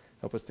be.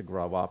 Help us to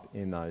grow up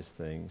in those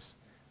things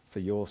for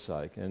your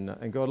sake.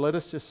 And God, let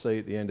us just see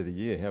at the end of the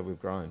year how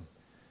we've grown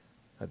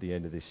at the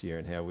end of this year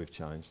and how we've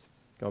changed.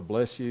 God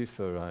bless you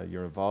for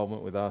your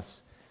involvement with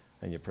us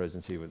and your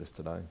presence here with us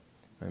today.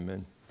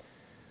 Amen.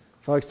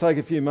 Folks, take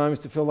a few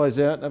moments to fill those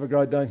out. Have a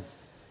great day.